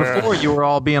keeping Now, see, before you were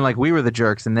all being like, we were the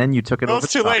jerks, and then you took it over.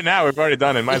 It's too late now. We've already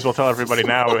done it. Might as well tell everybody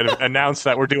now and announce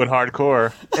that we're doing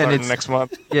hardcore starting next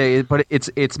month. Yeah, but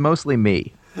it's mostly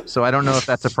me, so I don't know if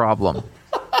that's a problem.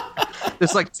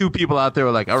 There's like two people out there who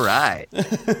are like, all right.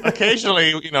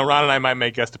 Occasionally, Ron and I might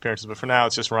make guest appearances, but for now,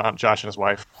 it's just Ron, Josh, and his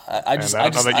wife. I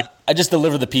just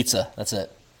deliver the pizza. That's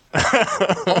it.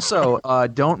 Also,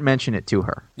 don't mention it to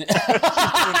her.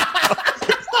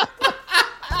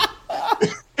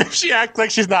 If she acts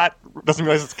like she's doesn't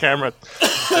realize it's a camera,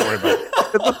 don't worry about it.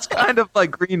 It looks kind of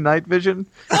like Green Night Vision.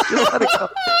 Just let it go.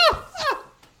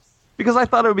 Because I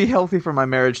thought it would be healthy for my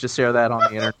marriage to share that on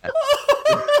the internet.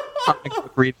 Comic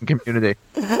book reading community.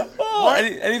 Oh,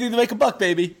 anything to make a buck,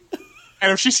 baby.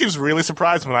 And if she seems really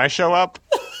surprised when I show up,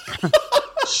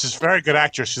 she's a very good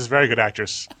actress. She's a very good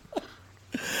actress.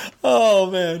 Oh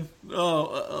man!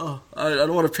 I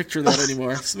don't want to picture that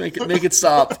anymore. Just make it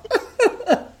stop.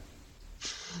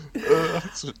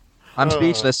 I'm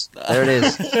speechless. There it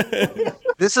is.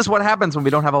 This is what happens when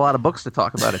we don't have a lot of books to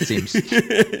talk about, it seems.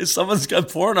 Someone's got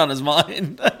porn on his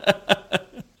mind.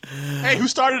 Hey, who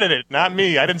started it? Not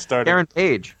me. I didn't start Karen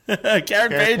Page.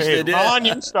 Karen Page did. Yeah. Ron,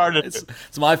 you started it.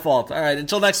 It's my fault. All right.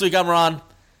 Until next week, I'm Ron.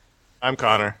 I'm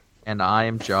Connor. And I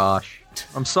am Josh.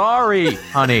 I'm sorry,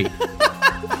 honey. They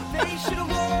should have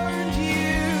warned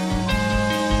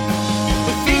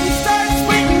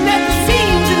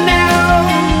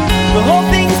The whole